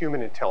measure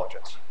human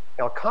intelligence.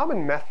 Now, a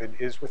common method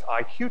is with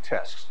IQ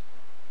tests.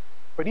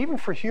 But even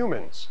for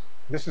humans,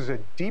 this is a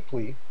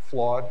deeply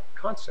flawed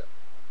concept.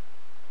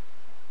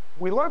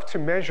 We love to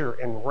measure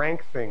and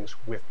rank things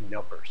with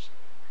numbers.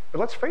 But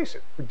let's face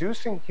it,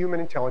 reducing human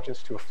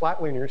intelligence to a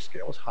flat linear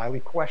scale is highly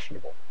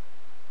questionable.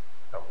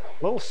 Now,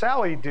 little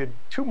Sally did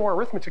 2 more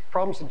arithmetic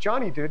problems than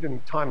Johnny did in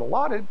the time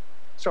allotted,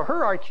 so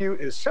her IQ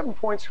is 7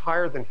 points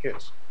higher than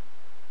his.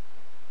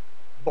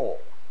 Bold.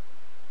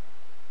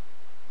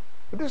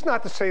 But this is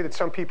not to say that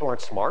some people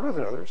aren't smarter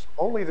than others,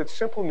 only that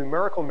simple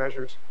numerical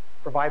measures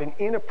provide an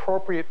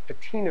inappropriate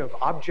patina of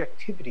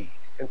objectivity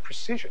and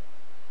precision.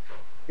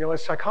 You know,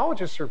 as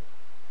psychologists are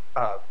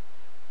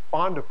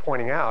fond of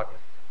pointing out,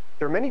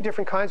 there are many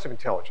different kinds of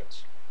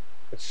intelligence.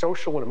 It's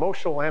social and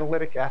emotional,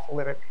 analytic,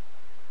 athletic,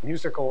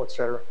 musical,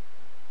 etc.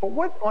 But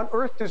what on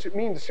earth does it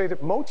mean to say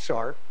that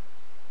Mozart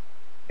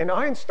and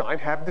Einstein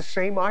have the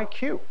same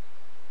IQ?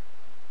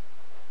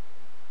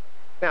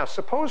 Now,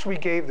 suppose we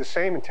gave the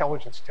same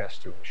intelligence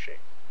test to a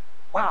machine.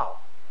 Wow,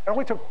 it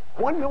only took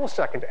 1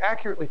 millisecond to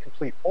accurately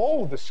complete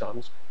all of the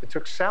sums that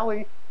took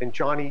Sally and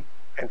Johnny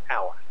an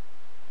hour.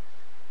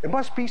 It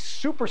must be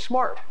super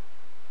smart.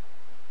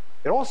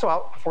 It also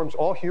outperforms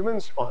all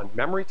humans on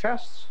memory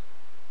tests,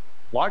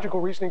 logical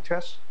reasoning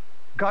tests,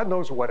 God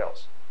knows what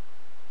else.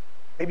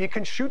 Maybe it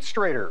can shoot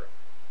straighter,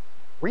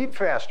 read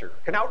faster,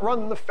 can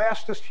outrun the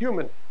fastest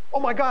human. Oh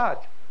my God,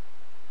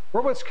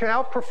 robots can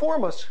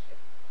outperform us.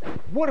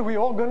 What are we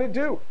all going to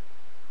do?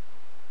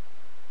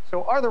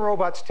 So are the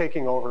robots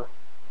taking over?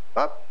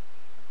 Up.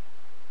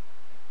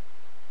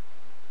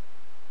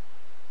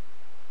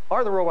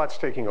 Are the robots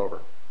taking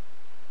over?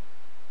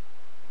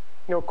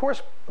 Of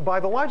course, by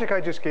the logic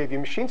I just gave you,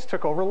 machines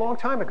took over a long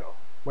time ago,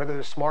 whether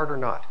they're smart or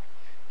not.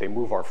 They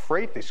move our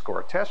freight, they score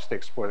our tests, they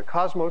explore the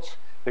cosmos,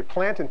 they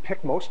plant and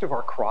pick most of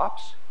our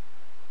crops,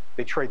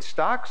 they trade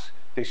stocks,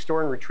 they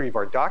store and retrieve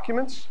our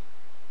documents,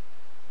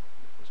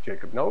 as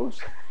Jacob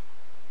knows,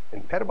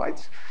 in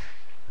petabytes.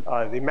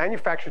 They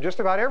manufacture just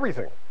about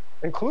everything,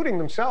 including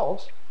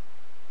themselves.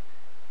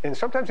 And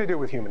sometimes they do it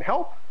with human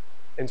help,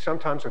 and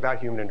sometimes without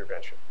human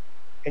intervention.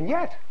 And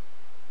yet,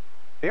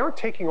 they aren't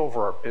taking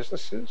over our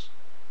businesses.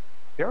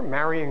 They aren't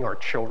marrying our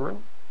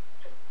children.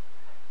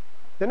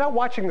 They're not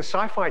watching the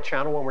Sci-Fi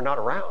Channel when we're not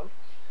around.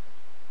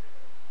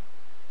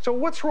 So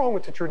what's wrong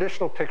with the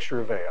traditional picture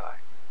of AI?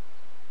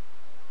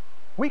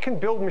 We can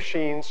build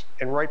machines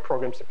and write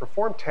programs that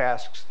perform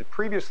tasks that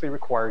previously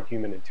required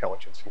human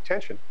intelligence and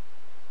attention.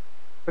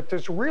 But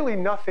there's really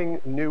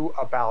nothing new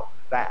about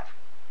that.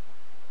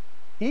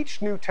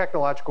 Each new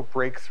technological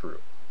breakthrough,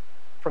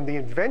 from the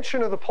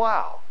invention of the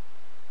plow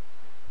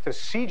to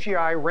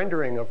CGI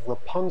rendering of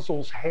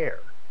Rapunzel's hair,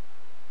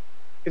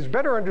 is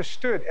better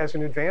understood as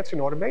an advance in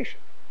automation,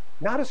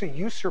 not as a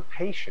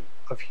usurpation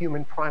of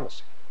human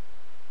primacy.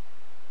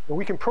 And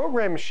we can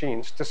program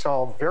machines to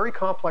solve very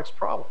complex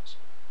problems,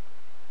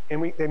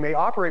 and they may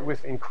operate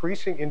with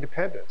increasing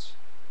independence.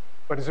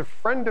 But as a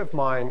friend of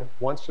mine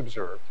once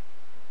observed,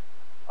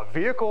 a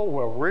vehicle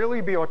will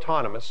really be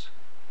autonomous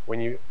when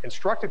you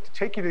instruct it to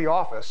take you to the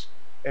office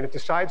and it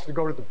decides to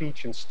go to the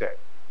beach instead.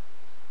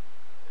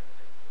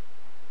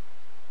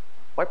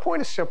 My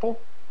point is simple.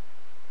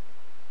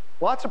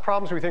 Lots of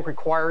problems we think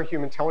require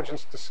human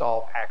intelligence to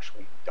solve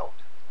actually don't.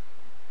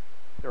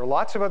 There are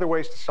lots of other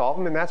ways to solve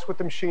them, and that's what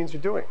the machines are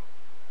doing.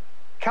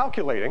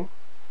 Calculating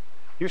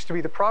used to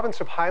be the province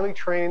of highly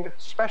trained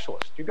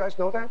specialists. Do you guys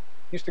know that? You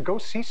used to go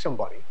see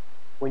somebody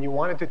when you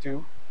wanted to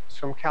do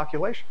some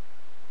calculation.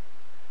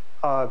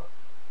 Now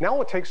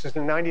all it takes is a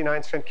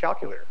 99-cent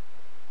calculator.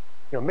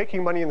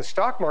 Making money in the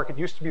stock market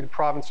used to be the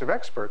province of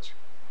experts.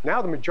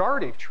 Now the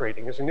majority of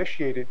trading is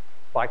initiated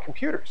by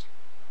computers.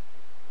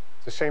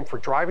 It's the same for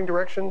driving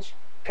directions,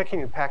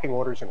 picking and packing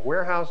orders in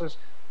warehouses,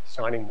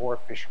 designing more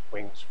efficient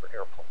wings for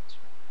airplanes.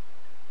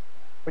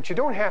 But you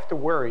don't have to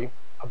worry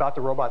about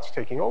the robots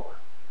taking over.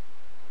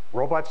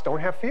 Robots don't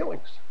have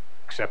feelings,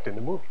 except in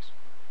the movies.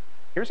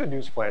 Here's a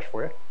news flash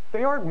for you.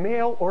 They aren't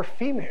male or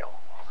female.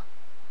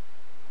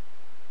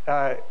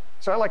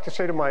 So I like to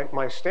say to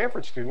my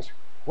Stanford students,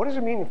 what does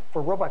it mean for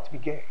a robot to be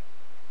gay?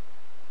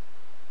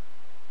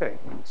 Okay,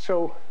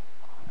 so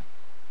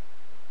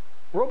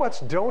robots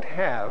don't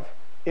have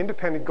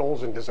independent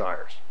goals and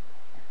desires.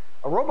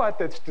 A robot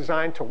that's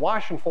designed to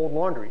wash and fold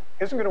laundry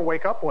isn't going to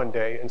wake up one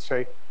day and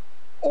say,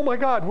 oh my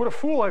God, what a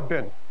fool I've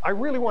been. I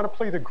really want to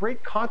play the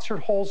great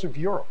concert halls of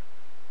Europe.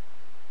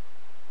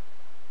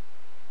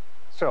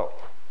 So,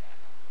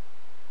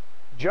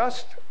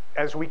 just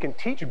as we can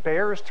teach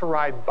bears to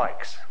ride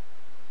bikes,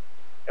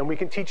 and we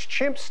can teach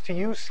chimps to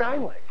use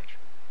sign language,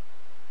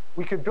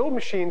 we could build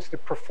machines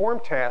that perform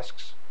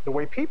tasks the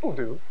way people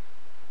do,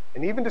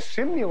 and even to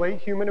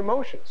simulate human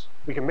emotions.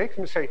 We can make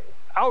them say,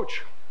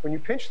 ouch, when you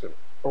pinch them,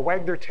 or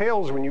wag their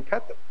tails when you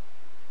pet them.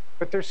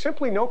 But there's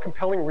simply no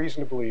compelling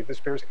reason to believe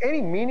this bears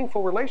any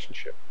meaningful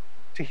relationship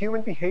to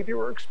human behavior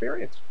or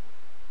experience.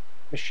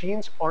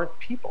 Machines aren't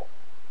people,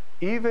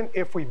 even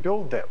if we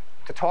build them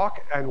to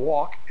talk and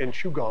walk and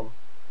chew gum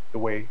the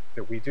way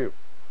that we do.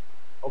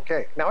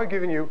 Okay, now I've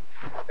given you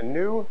a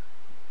new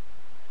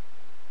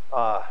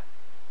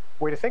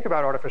way to think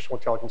about artificial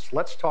intelligence.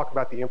 Let's talk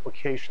about the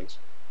implications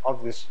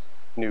of this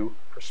new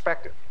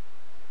perspective.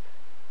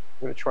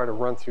 I'm going to try to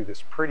run through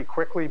this pretty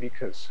quickly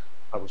because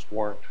I was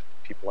warned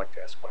people like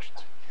to ask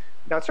questions.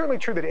 Now, it's certainly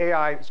true that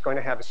AI is going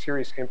to have a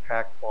serious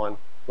impact on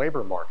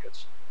labor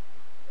markets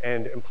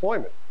and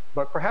employment,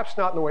 but perhaps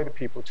not in the way that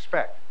people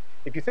expect.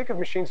 If you think of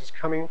machines as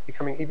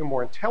becoming even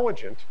more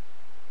intelligent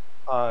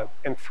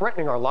and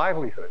threatening our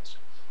livelihoods,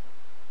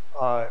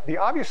 the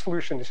obvious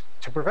solution is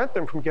to prevent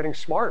them from getting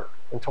smarter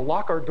and to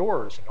lock our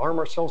doors and arm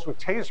ourselves with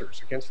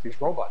tasers against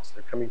these robots that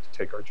are coming to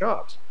take our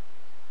jobs.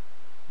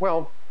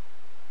 Well,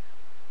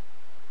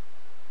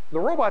 the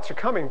robots are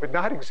coming, but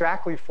not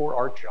exactly for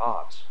our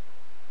jobs.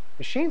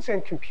 Machines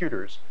and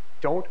computers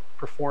don't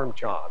perform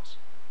jobs.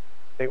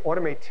 They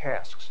automate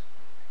tasks.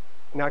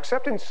 Now,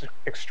 except in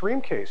extreme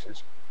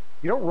cases,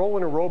 you don't roll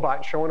in a robot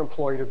and show an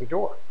employee to the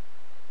door.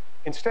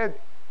 Instead,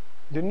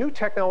 the new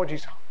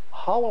technologies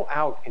hollow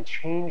out and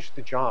change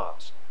the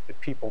jobs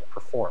that people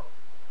perform.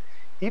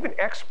 Even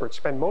experts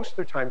spend most of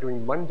their time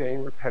doing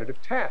mundane,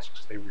 repetitive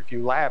tasks. They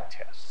review lab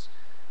tests.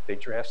 They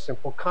draft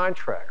simple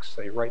contracts.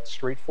 They write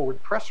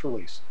straightforward press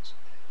releases.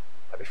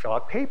 They fill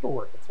out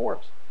paperwork and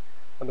forms.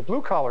 On the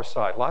blue-collar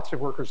side, lots of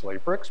workers lay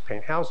bricks,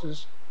 paint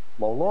houses,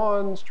 mow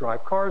lawns,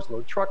 drive cars,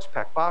 load trucks,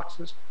 pack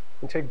boxes,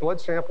 and take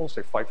blood samples.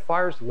 They fight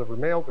fires, deliver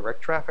mail,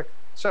 direct traffic,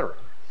 etc.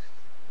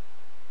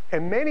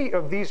 And many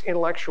of these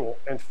intellectual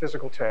and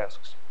physical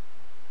tasks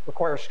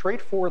require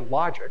straightforward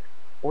logic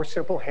or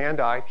simple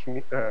hand-eye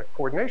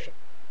coordination.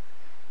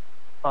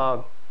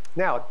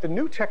 Now, the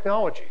new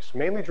technologies,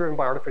 mainly driven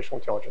by artificial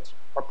intelligence,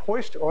 are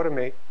poised to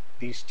automate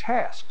these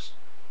tasks,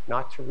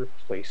 not to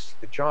replace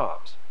the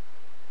jobs.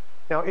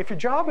 Now, if your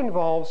job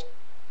involves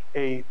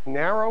a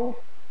narrow,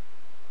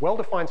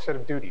 well-defined set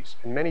of duties,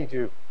 and many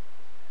do,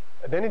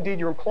 then indeed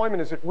your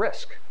employment is at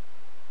risk.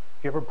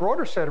 If you have a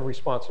broader set of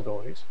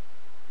responsibilities,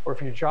 or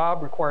if your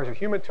job requires a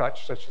human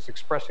touch, such as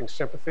expressing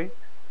sympathy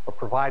or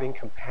providing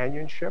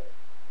companionship,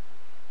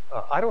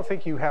 I don't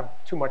think you have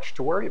too much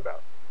to worry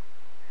about.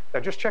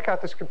 Now, just check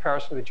out this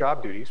comparison of the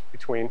job duties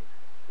between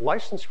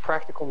licensed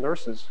practical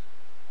nurses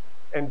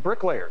and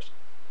bricklayers.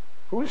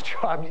 Whose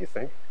job do you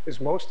think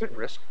is most at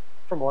risk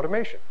from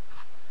automation?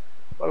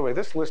 By the way,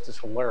 this list is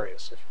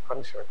hilarious. Let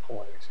me see if I can pull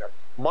one of these out.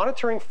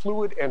 Monitoring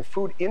fluid and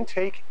food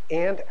intake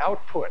and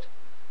output.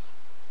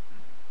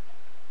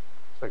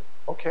 It's like,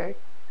 okay.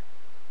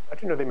 I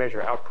didn't know they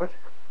measure output.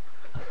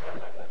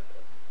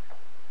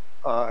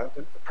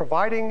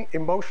 Providing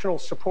emotional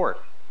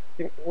support.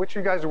 Which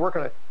of you guys are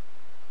working on it?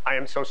 I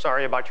am so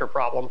sorry about your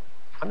problem.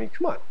 I mean,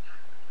 come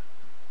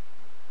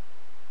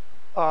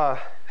on.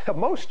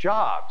 Most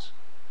jobs,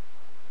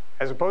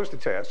 as opposed to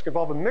tasks,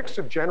 involve a mix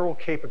of general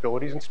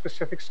capabilities and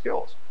specific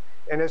skills.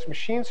 And as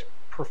machines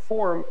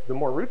perform the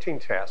more routine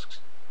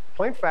tasks, the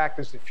plain fact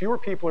is that fewer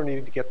people are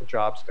needed to get the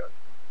jobs done.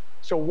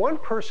 So one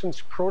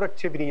person's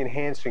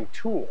productivity-enhancing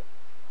tool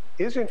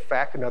is in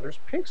fact another's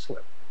pink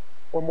slip,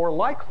 or more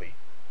likely,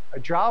 a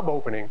job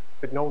opening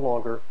that no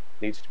longer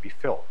needs to be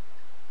filled.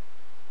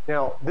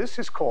 Now, this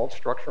is called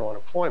structural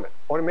unemployment.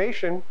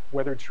 Automation,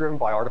 whether it's driven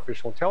by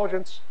artificial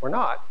intelligence or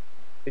not,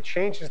 it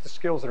changes the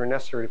skills that are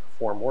necessary to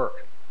perform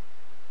work.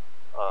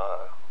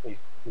 Let me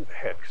move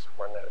ahead because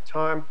I'm running out of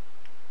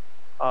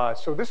time.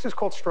 So this is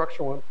called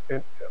structural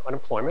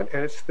unemployment,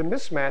 and it's the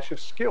mismatch of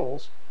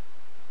skills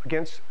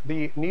against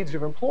the needs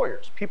of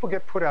employers. People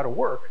get put out of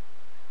work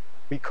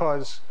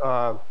because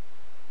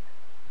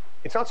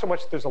it's not so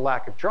much that there's a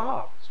lack of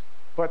jobs,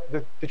 but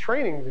the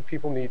training that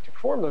people need to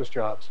perform those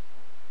jobs,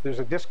 there's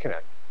a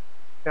disconnect.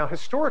 Now,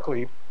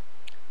 historically,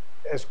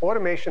 as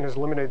automation has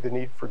eliminated the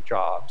need for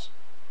jobs,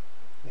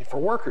 need for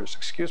workers,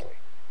 excuse me,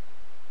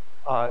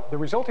 the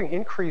resulting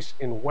increase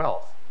in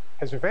wealth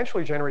has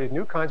eventually generated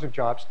new kinds of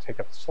jobs to take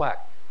up the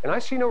slack. And I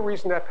see no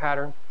reason that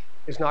pattern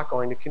is not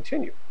going to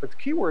continue. But the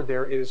key word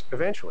there is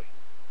eventually.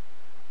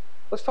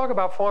 Let's talk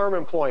about farm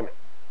employment.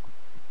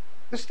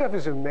 This stuff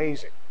is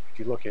amazing if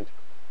you look into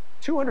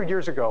it. 200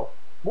 years ago,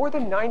 more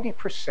than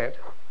 90%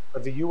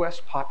 of the US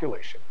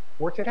population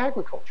worked in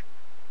agriculture.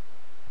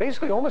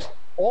 Basically, almost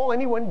all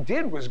anyone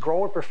did was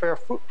grow and prepare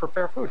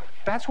food.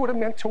 That's what it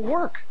meant to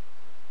work.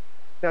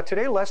 Now,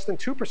 today, less than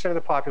 2% of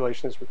the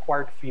population is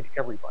required to feed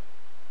everybody.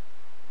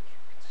 As you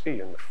can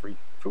see in the free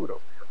food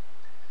over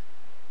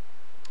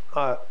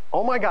here.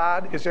 Oh my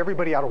God, is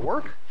everybody out of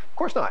work? Of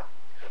course not.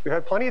 We've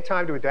had plenty of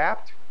time to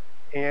adapt,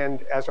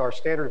 and as our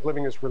standard of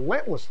living has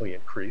relentlessly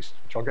increased,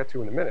 which I'll get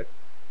to in a minute,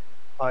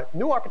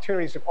 new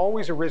opportunities have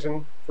always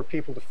arisen for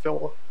people to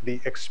fill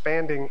the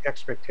expanding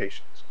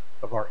expectations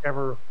of our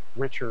ever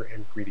richer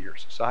and greedier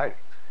society.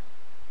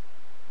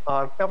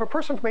 Now, if a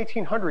person from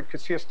 1800 could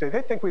see us today,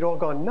 they'd think we'd all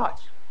gone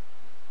nuts.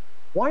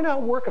 Why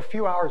not work a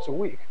few hours a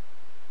week?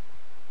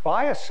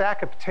 Buy a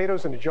sack of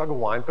potatoes and a jug of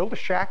wine, build a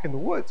shack in the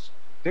woods,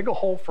 dig a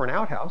hole for an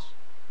outhouse,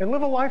 and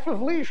live a life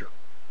of leisure.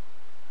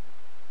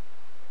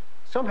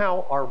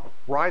 Somehow, our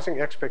rising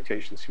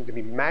expectations seem to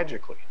be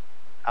magically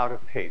out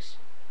of pace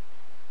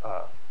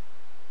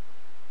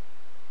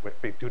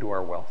due to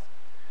our wealth.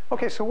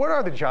 Okay, so what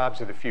are the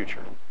jobs of the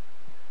future?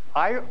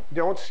 I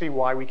don't see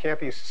why we can't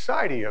be a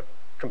society of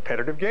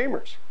competitive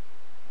gamers,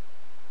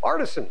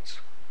 artisans,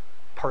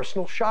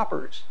 personal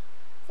shoppers,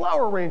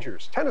 flower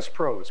arrangers, tennis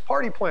pros,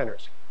 party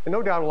planners, and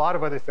no doubt a lot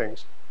of other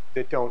things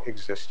that don't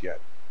exist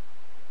yet.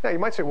 Now, you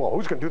might say, well,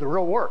 who's going to do the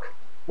real work?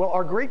 Well,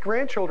 our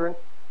great-grandchildren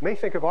may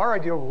think of our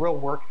ideal of real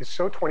work as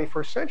so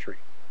 21st century.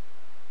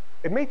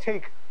 It may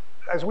take,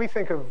 as we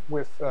think of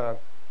with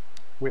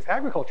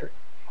agriculture,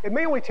 it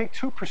may only take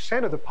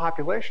 2% of the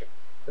population,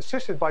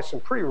 assisted by some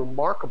pretty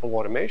remarkable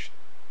automation,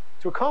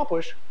 to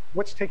accomplish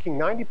what's taking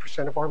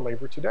 90% of our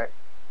labor today.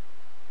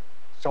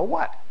 So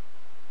what?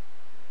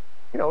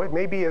 You know, it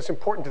may be as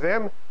important to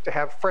them to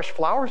have fresh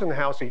flowers in the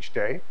house each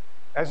day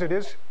as it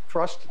is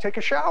for us to take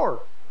a shower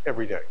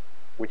every day,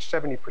 which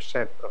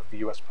 70% of the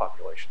US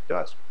population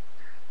does.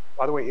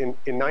 By the way, in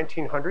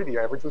 1900, the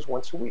average was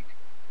once a week.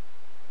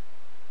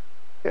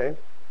 Okay,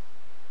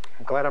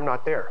 I'm glad I'm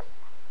not there.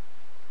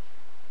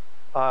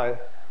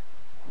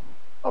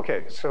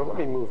 Okay, so let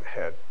me move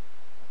ahead.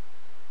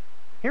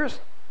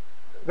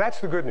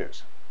 That's the good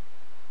news.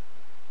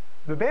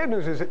 The bad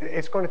news is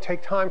it's going to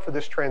take time for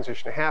this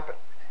transition to happen.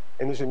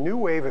 And there's a new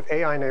wave of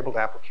AI-enabled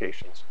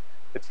applications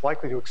that's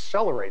likely to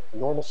accelerate the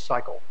normal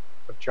cycle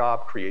of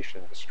job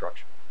creation and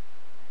destruction.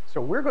 So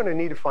we're going to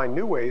need to find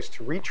new ways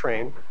to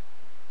retrain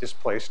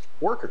displaced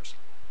workers.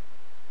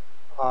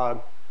 I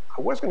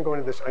was going to go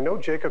into this. I know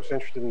Jacob's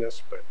interested in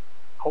this, but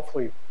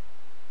hopefully I'm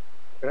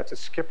going to have to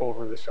skip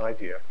over this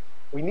idea.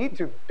 We need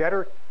to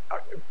better,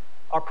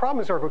 our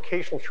problem is our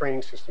vocational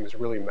training system is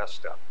really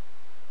messed up.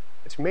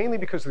 It's mainly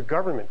because the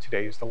government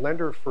today is the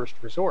lender of first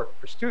resort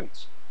for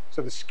students.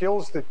 So the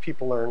skills that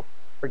people learn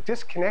are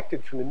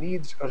disconnected from the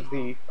needs of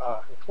the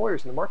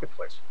employers in the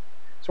marketplace.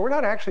 So we're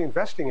not actually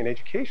investing in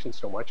education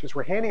so much as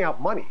we're handing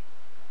out money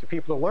to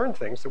people to learn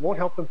things that won't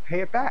help them pay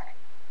it back.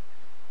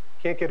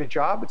 Can't get a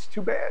job, it's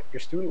too bad.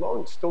 Your student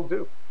loans still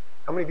due.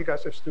 How many of you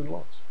guys have student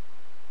loans?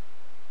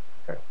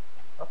 Okay,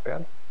 not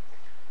bad.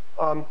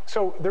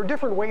 So there are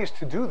different ways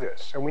to do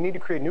this, and we need to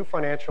create new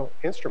financial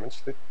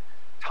instruments that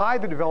tie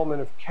the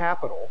development of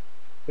capital,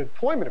 the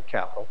deployment of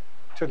capital,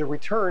 to the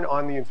return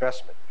on the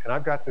investment. And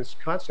I've got this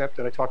concept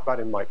that I talk about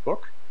in my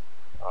book,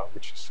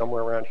 which is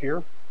somewhere around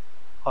here,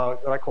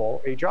 that I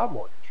call a job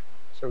mortgage.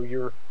 So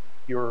you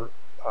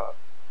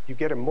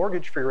get a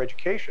mortgage for your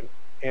education,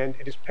 and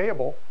it is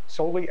payable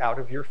solely out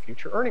of your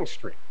future earnings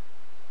stream.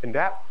 And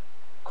that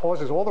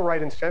causes all the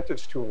right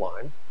incentives to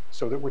align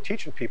so that we're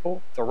teaching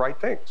people the right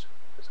things.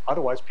 Because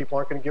otherwise, people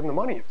aren't going to give them the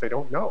money if they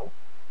don't know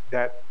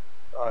that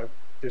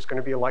there's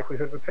going to be a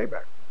likelihood of a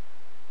payback.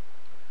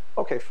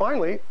 Okay,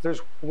 finally, there's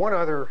one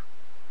other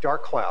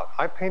dark cloud.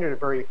 I've painted a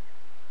very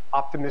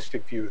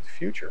optimistic view of the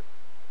future.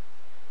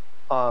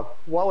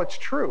 While it's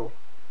true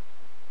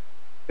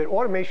that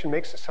automation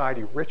makes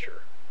society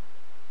richer,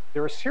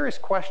 there are serious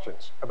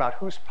questions about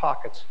whose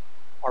pockets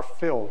are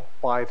filled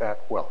by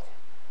that wealth.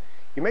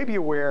 You may be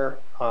aware,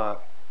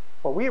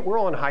 we're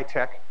all in high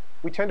tech.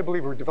 We tend to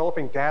believe we're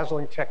developing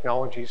dazzling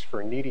technologies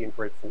for a needy and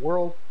grateful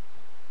world.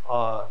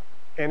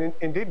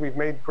 Indeed, we've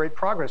made great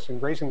progress in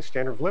raising the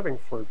standard of living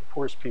for the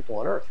poorest people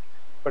on Earth.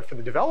 But for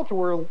the developed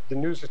world, the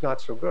news is not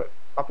so good.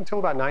 Up until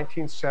about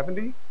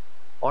 1970,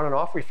 on and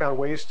off, we found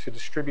ways to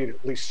distribute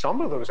at least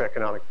some of those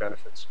economic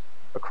benefits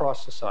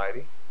across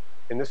society.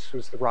 And this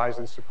was the rise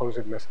of the supposed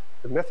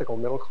the mythical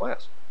middle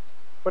class.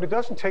 But it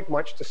doesn't take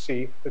much to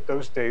see that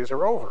those days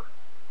are over.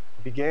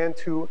 It began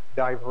to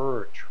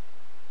diverge.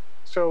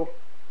 So,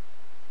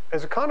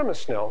 as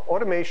economists know,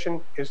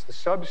 automation is the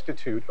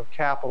substitute of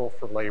capital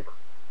for labor.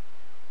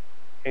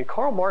 And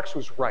Karl Marx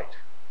was right.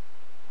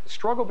 The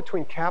struggle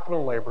between capital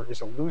and labor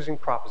is a losing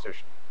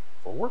proposition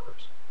for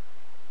workers.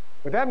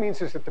 What that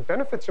means is that the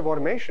benefits of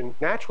automation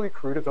naturally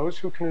accrue to those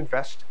who can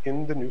invest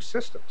in the new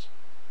systems.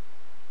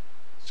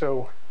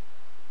 So,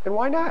 then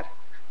why not?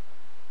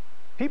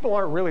 People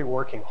aren't really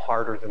working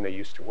harder than they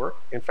used to work.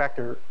 In fact,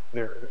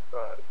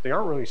 they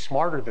aren't really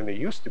smarter than they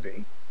used to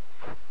be.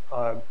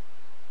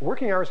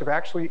 Working hours have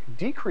actually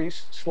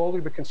decreased slowly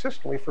but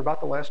consistently for about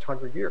the last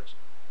 100 years.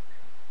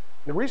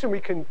 The reason we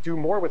can do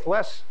more with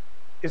less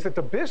is that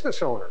the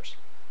business owners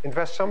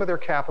invest some of their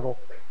capital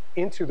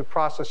into the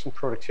process and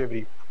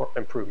productivity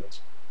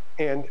improvements,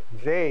 and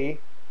they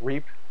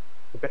reap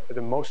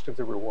the most of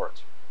the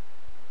rewards.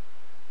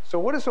 So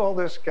what has all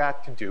this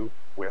got to do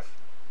with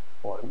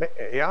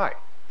AI?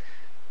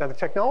 Now, the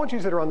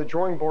technologies that are on the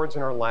drawing boards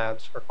in our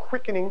labs are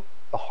quickening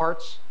the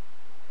hearts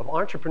of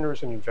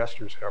entrepreneurs and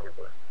investors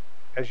everywhere,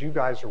 as you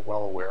guys are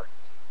well aware.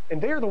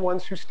 And they are the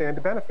ones who stand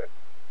to benefit,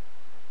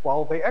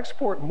 while they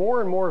export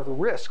more and more of the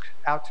risk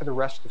out to the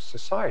rest of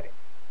society.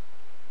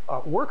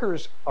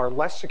 Workers are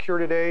less secure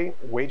today,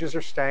 wages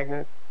are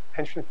stagnant,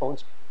 pension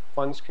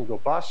funds can go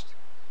bust.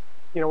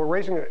 You know, we're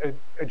raising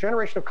a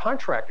generation of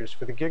contractors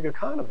for the gig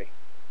economy.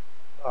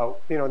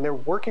 And they're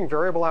working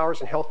variable hours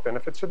and health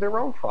benefits are their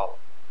own problem.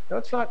 Now,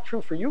 that's not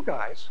true for you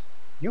guys.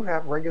 You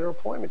have regular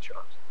employment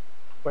jobs.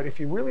 But if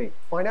you really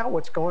find out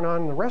what's going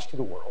on in the rest of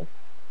the world,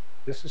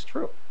 this is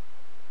true.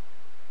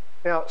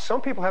 Now,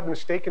 some people have the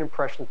mistaken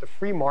impression that the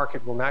free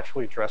market will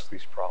naturally address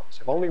these problems,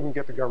 if only we can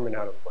get the government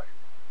out of the way.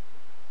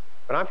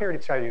 But I'm here to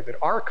tell you that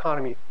our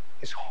economy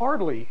is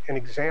hardly an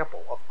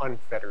example of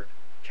unfettered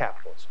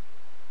capitalism.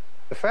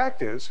 The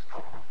fact is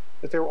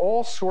that there are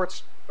all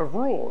sorts of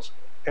rules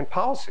and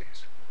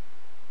policies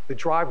that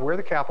drive where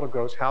the capital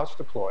goes, how it's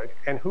deployed,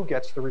 and who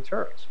gets the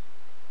returns.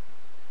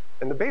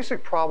 And the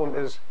basic problem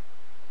is,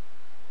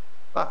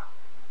 that's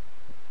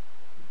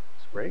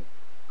great.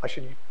 I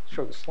should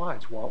show the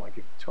slides while I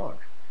give the talk.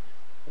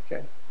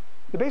 Okay.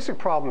 The basic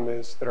problem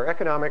is that our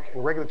economic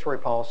and regulatory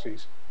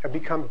policies have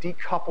become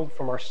decoupled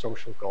from our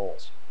social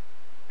goals.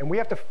 And we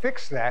have to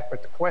fix that,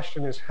 but the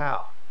question is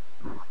how.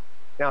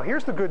 Now,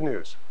 here's the good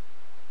news.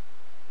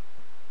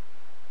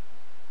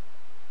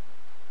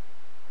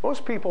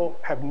 Most people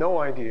have no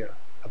idea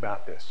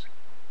about this.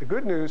 The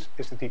good news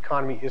is that the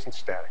economy isn't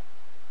static.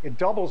 It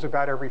doubles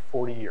about every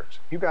 40 years.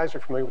 You guys are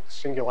familiar with the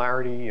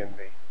singularity and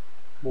the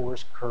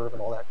Moore's curve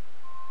and all that.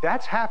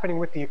 That's happening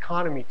with the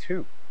economy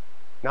too,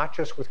 not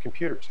just with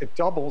computers. It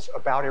doubles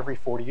about every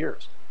 40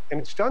 years. And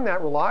it's done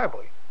that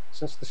reliably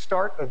since the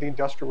start of the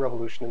Industrial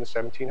Revolution in the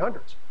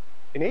 1700s.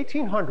 In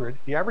 1800,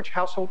 the average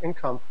household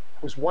income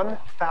was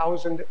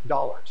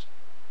 $1,000.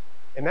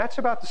 And that's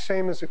about the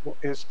same as it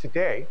is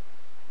today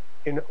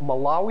in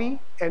Malawi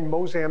and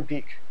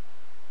Mozambique.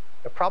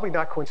 Now, probably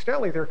not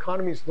coincidentally, their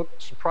economies look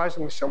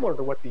surprisingly similar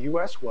to what the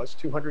US was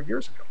 200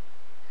 years ago.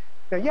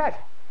 Now,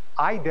 yet,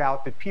 I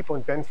doubt that people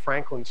in Ben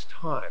Franklin's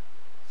time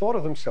thought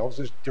of themselves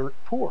as dirt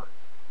poor,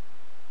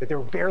 that they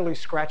were barely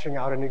scratching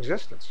out an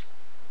existence.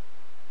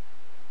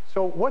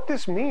 So what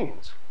this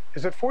means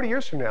is that 40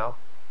 years from now,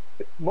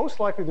 most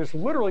likely there's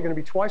literally going to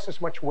be twice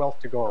as much wealth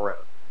to go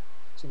around.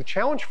 So the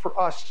challenge for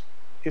us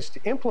is to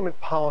implement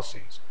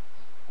policies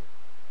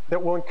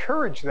that will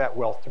encourage that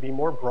wealth to be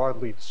more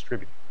broadly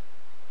distributed.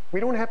 We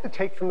don't have to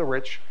take from the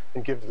rich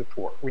and give to the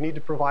poor. We need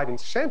to provide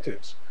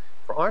incentives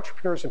for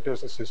entrepreneurs and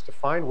businesses to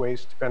find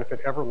ways to benefit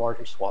ever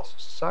larger swaths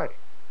of society.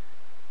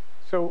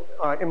 So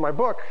in my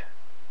book,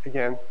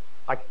 again,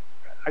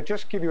 I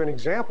just give you an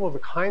example of the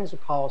kinds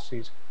of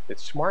policies that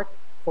smart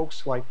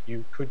folks like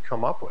you could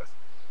come up with.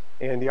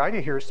 And the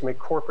idea here is to make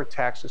corporate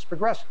taxes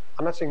progressive.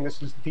 I'm not saying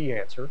this is the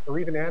answer or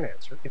even an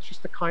answer. It's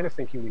just the kind of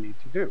thinking we need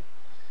to do.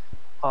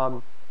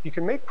 You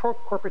can make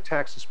corporate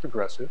taxes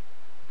progressive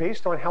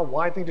based on how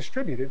widely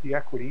distributed the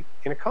equity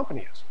in a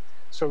company is.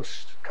 So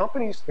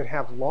companies that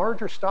have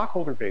larger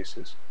stockholder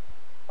bases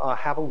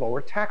have a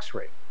lower tax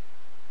rate.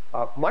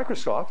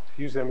 Microsoft,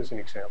 to use them as an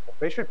example,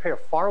 they should pay a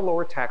far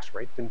lower tax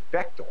rate than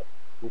Bechtel,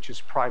 which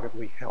is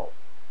privately held.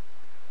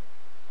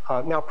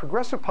 Now,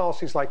 progressive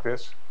policies like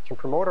this can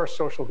promote our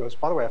social goals.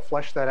 By the way, I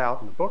fleshed that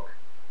out in the book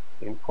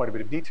in quite a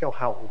bit of detail,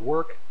 how it would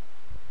work.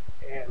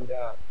 And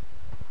I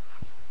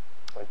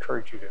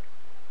encourage you to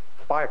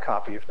buy a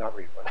copy, if not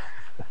read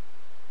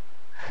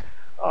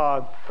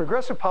one.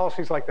 Progressive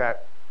policies like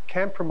that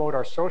can promote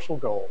our social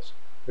goals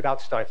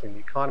without stifling the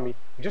economy.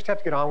 You just have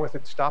to get on with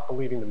it, stop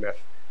believing the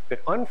myth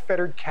that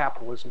unfettered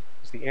capitalism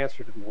is the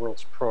answer to the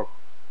world's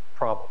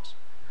problems.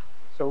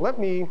 So let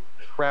me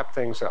wrap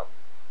things up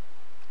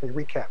and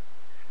recap.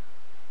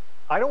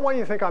 I don't want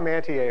you to think I'm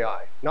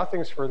anti-AI.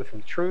 Nothing is further from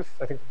the truth.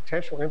 I think the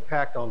potential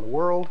impact on the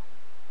world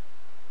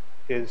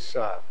is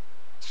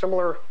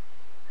similar,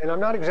 and I'm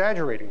not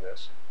exaggerating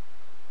this.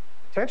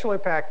 Potential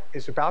impact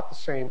is about the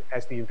same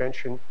as the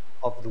invention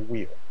of the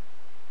wheel.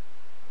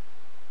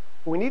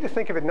 We need to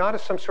think of it not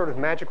as some sort of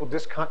magical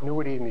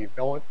discontinuity in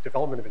the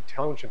development of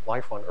intelligent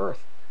life on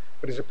Earth,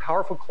 but as a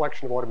powerful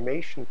collection of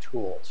automation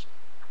tools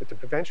with the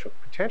potential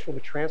to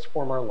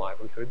transform our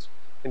livelihoods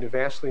and to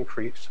vastly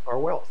increase our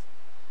wealth.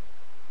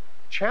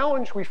 The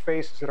challenge we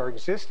face is that our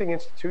existing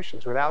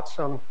institutions, without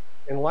some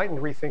enlightened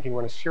rethinking,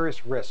 run a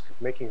serious risk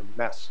of making a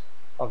mess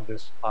of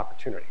this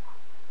opportunity.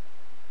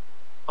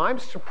 I'm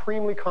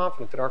supremely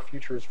confident that our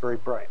future is very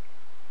bright,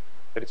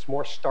 that it's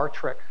more Star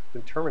Trek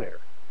than Terminator.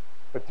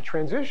 But the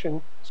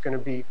transition is going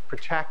to be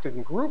protracted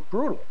and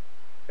brutal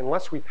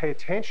unless we pay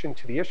attention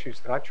to the issues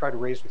that I've tried to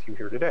raise with you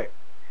here today.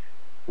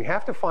 We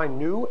have to find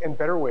new and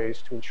better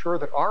ways to ensure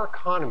that our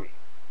economy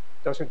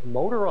doesn't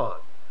motor on,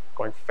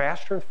 going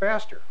faster and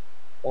faster,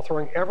 while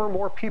throwing ever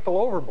more people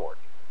overboard.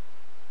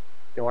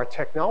 You know, our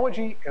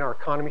technology and our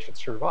economy should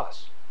serve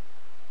us,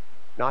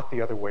 not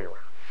the other way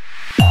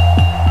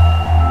around.